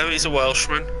alright though, he's a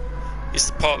Welshman. He's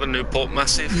part of the Newport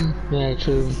Massive. Yeah,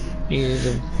 true. He is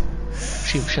a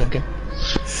sheep shagger.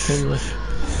 Anyway.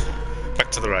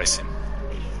 Back to the racing.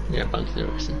 Yeah, back to the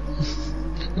racing.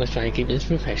 Let's try and keep this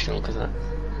professional, because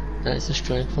that's the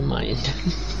strength from my end.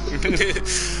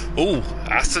 Oh,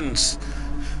 Athens.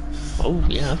 Oh,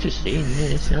 yeah, I've just seen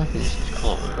this. Athens is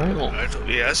caught right on.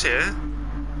 Yes, yeah.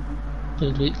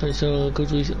 Good week, so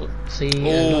good week. See.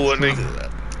 Oh,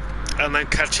 and then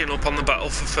catching up on the battle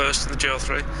for first in the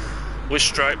GL3. We're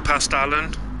straight past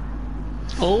Alan.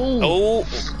 Oh,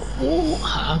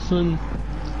 Athens.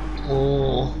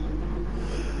 Oh.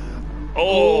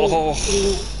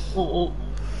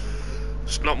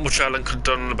 There's not much Alan could have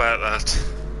done about that.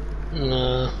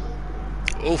 Nah.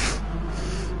 Oof.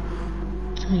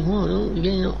 Tell you what, you're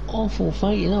getting an awful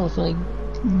fight, you know, it's like,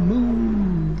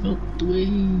 move out the way.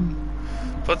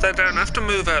 But they don't have to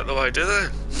move out the way, do they?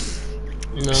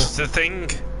 No. It's the thing.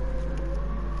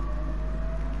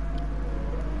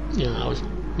 Yeah, I was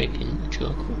making a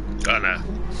joke. I know.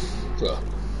 So,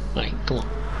 right, come on.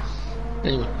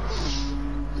 Anyway.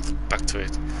 Back to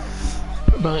it.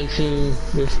 Back to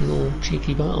this little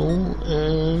cheeky battle.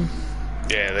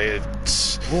 Yeah,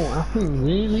 what happened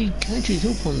really catches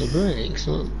up on the brakes.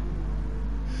 So.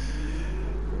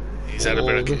 He's had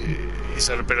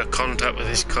a bit of contact with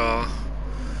his car.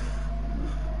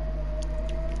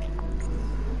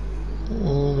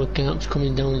 Oh, the gap's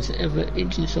coming down. It's ever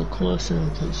inching so closer.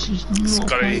 It's just not.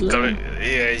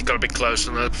 He's got to be close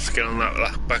enough to get on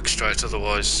that back straight,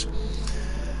 otherwise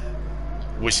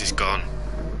Wiz is gone.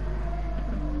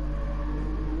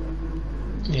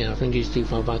 Yeah, I think he's too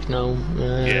far back now.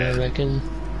 Yeah. I reckon.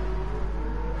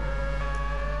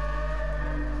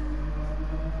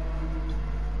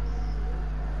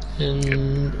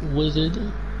 And Wizard.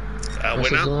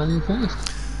 Winner.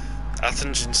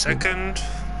 Athens in second.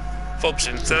 Fob's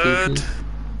in third.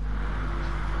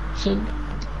 So,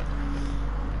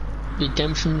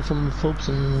 redemption from Fobs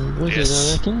and Wizard, Yes. I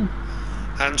reckon.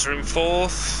 Hands are in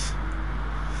fourth.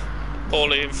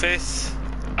 Paulie in fifth.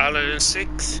 Alan in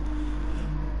sixth.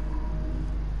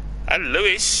 And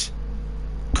Lewis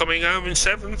coming home in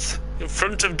seventh, in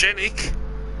front of Jenik.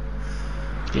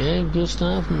 Yeah, good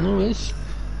start from Lewis.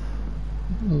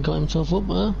 Got himself up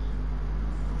there.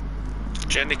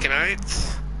 Jenik in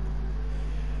eighth.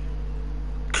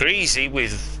 Creasy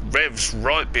with Revs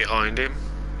right behind him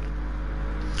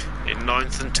in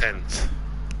ninth and 10th.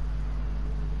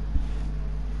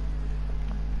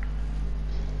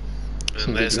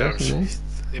 And there's our...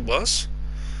 It was.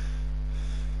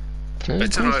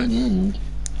 Better not.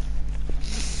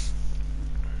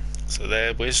 So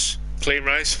there was clean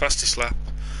race, fastest lap,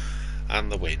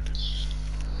 and the win.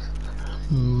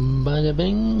 Bada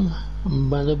bing,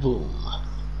 bada boom.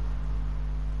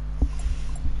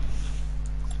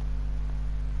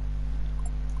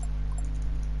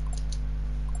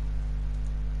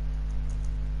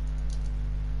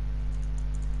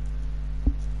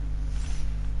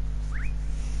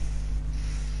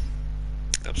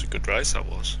 That was a good race, that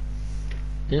was.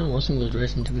 Yeah, it wasn't good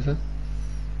racing, to be fair.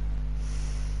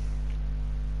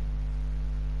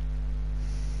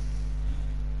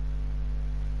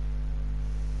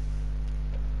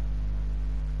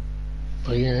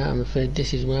 But yeah, I'm afraid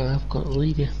this is where I've got to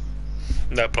leave you.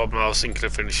 No problem, I was thinking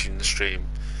of finishing the stream.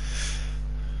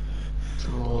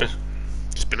 So,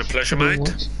 It's been a pleasure,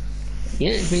 mate.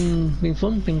 yeah, it's been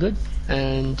fun, been good.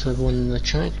 And to everyone in the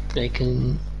chat, they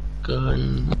can go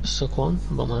and suck on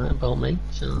about me.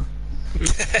 So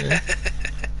yeah.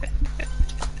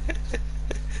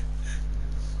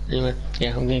 Anyway,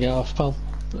 yeah, I'm gonna get off, pal.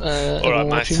 Everyone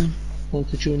mate. watching,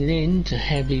 thanks for tuning in to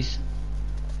Heavy's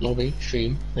lobby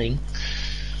stream thing.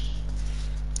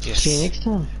 Yes. See you next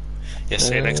time. Yeah,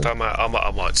 see you next time, mate.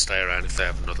 I might stay around if they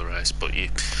have another race, but you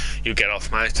get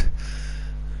off, mate.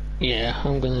 Yeah,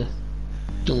 I'm gonna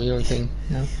do my own thing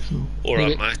now. So.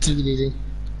 Alright, mate. Take it easy.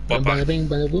 Bye-bye. Bada bing,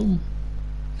 bada boom.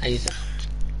 Eyes out.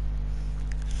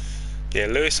 Yeah,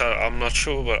 Lewis, I'm not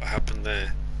sure what happened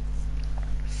there.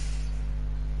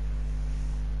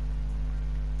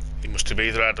 He must have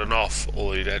either had an off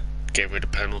or he'd had get rid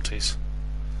of penalties.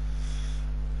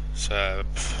 So,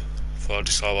 before I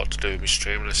decide what to do with my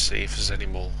stream, let's see if there's any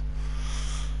more.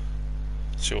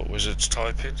 See what Wizards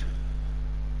type in.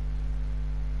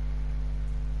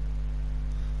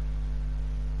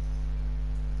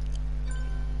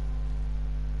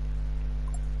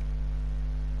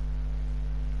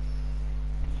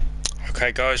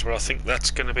 Okay guys, well I think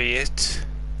that's going to be it.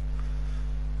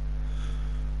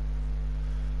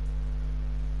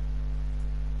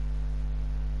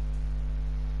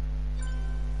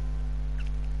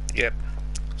 Yep.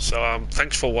 So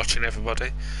thanks for watching everybody.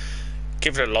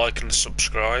 Give it a like and a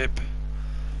subscribe.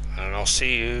 And I'll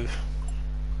see you.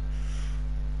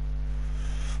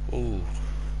 Ooh,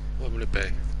 what will it be?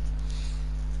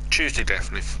 Tuesday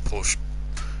definitely for Porsche.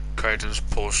 Craden's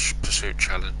Porsche Pursuit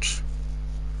Challenge.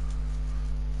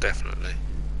 Definitely.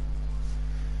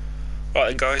 Right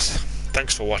then guys,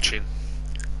 thanks for watching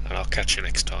and I'll catch you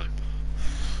next time.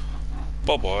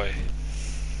 Bye bye.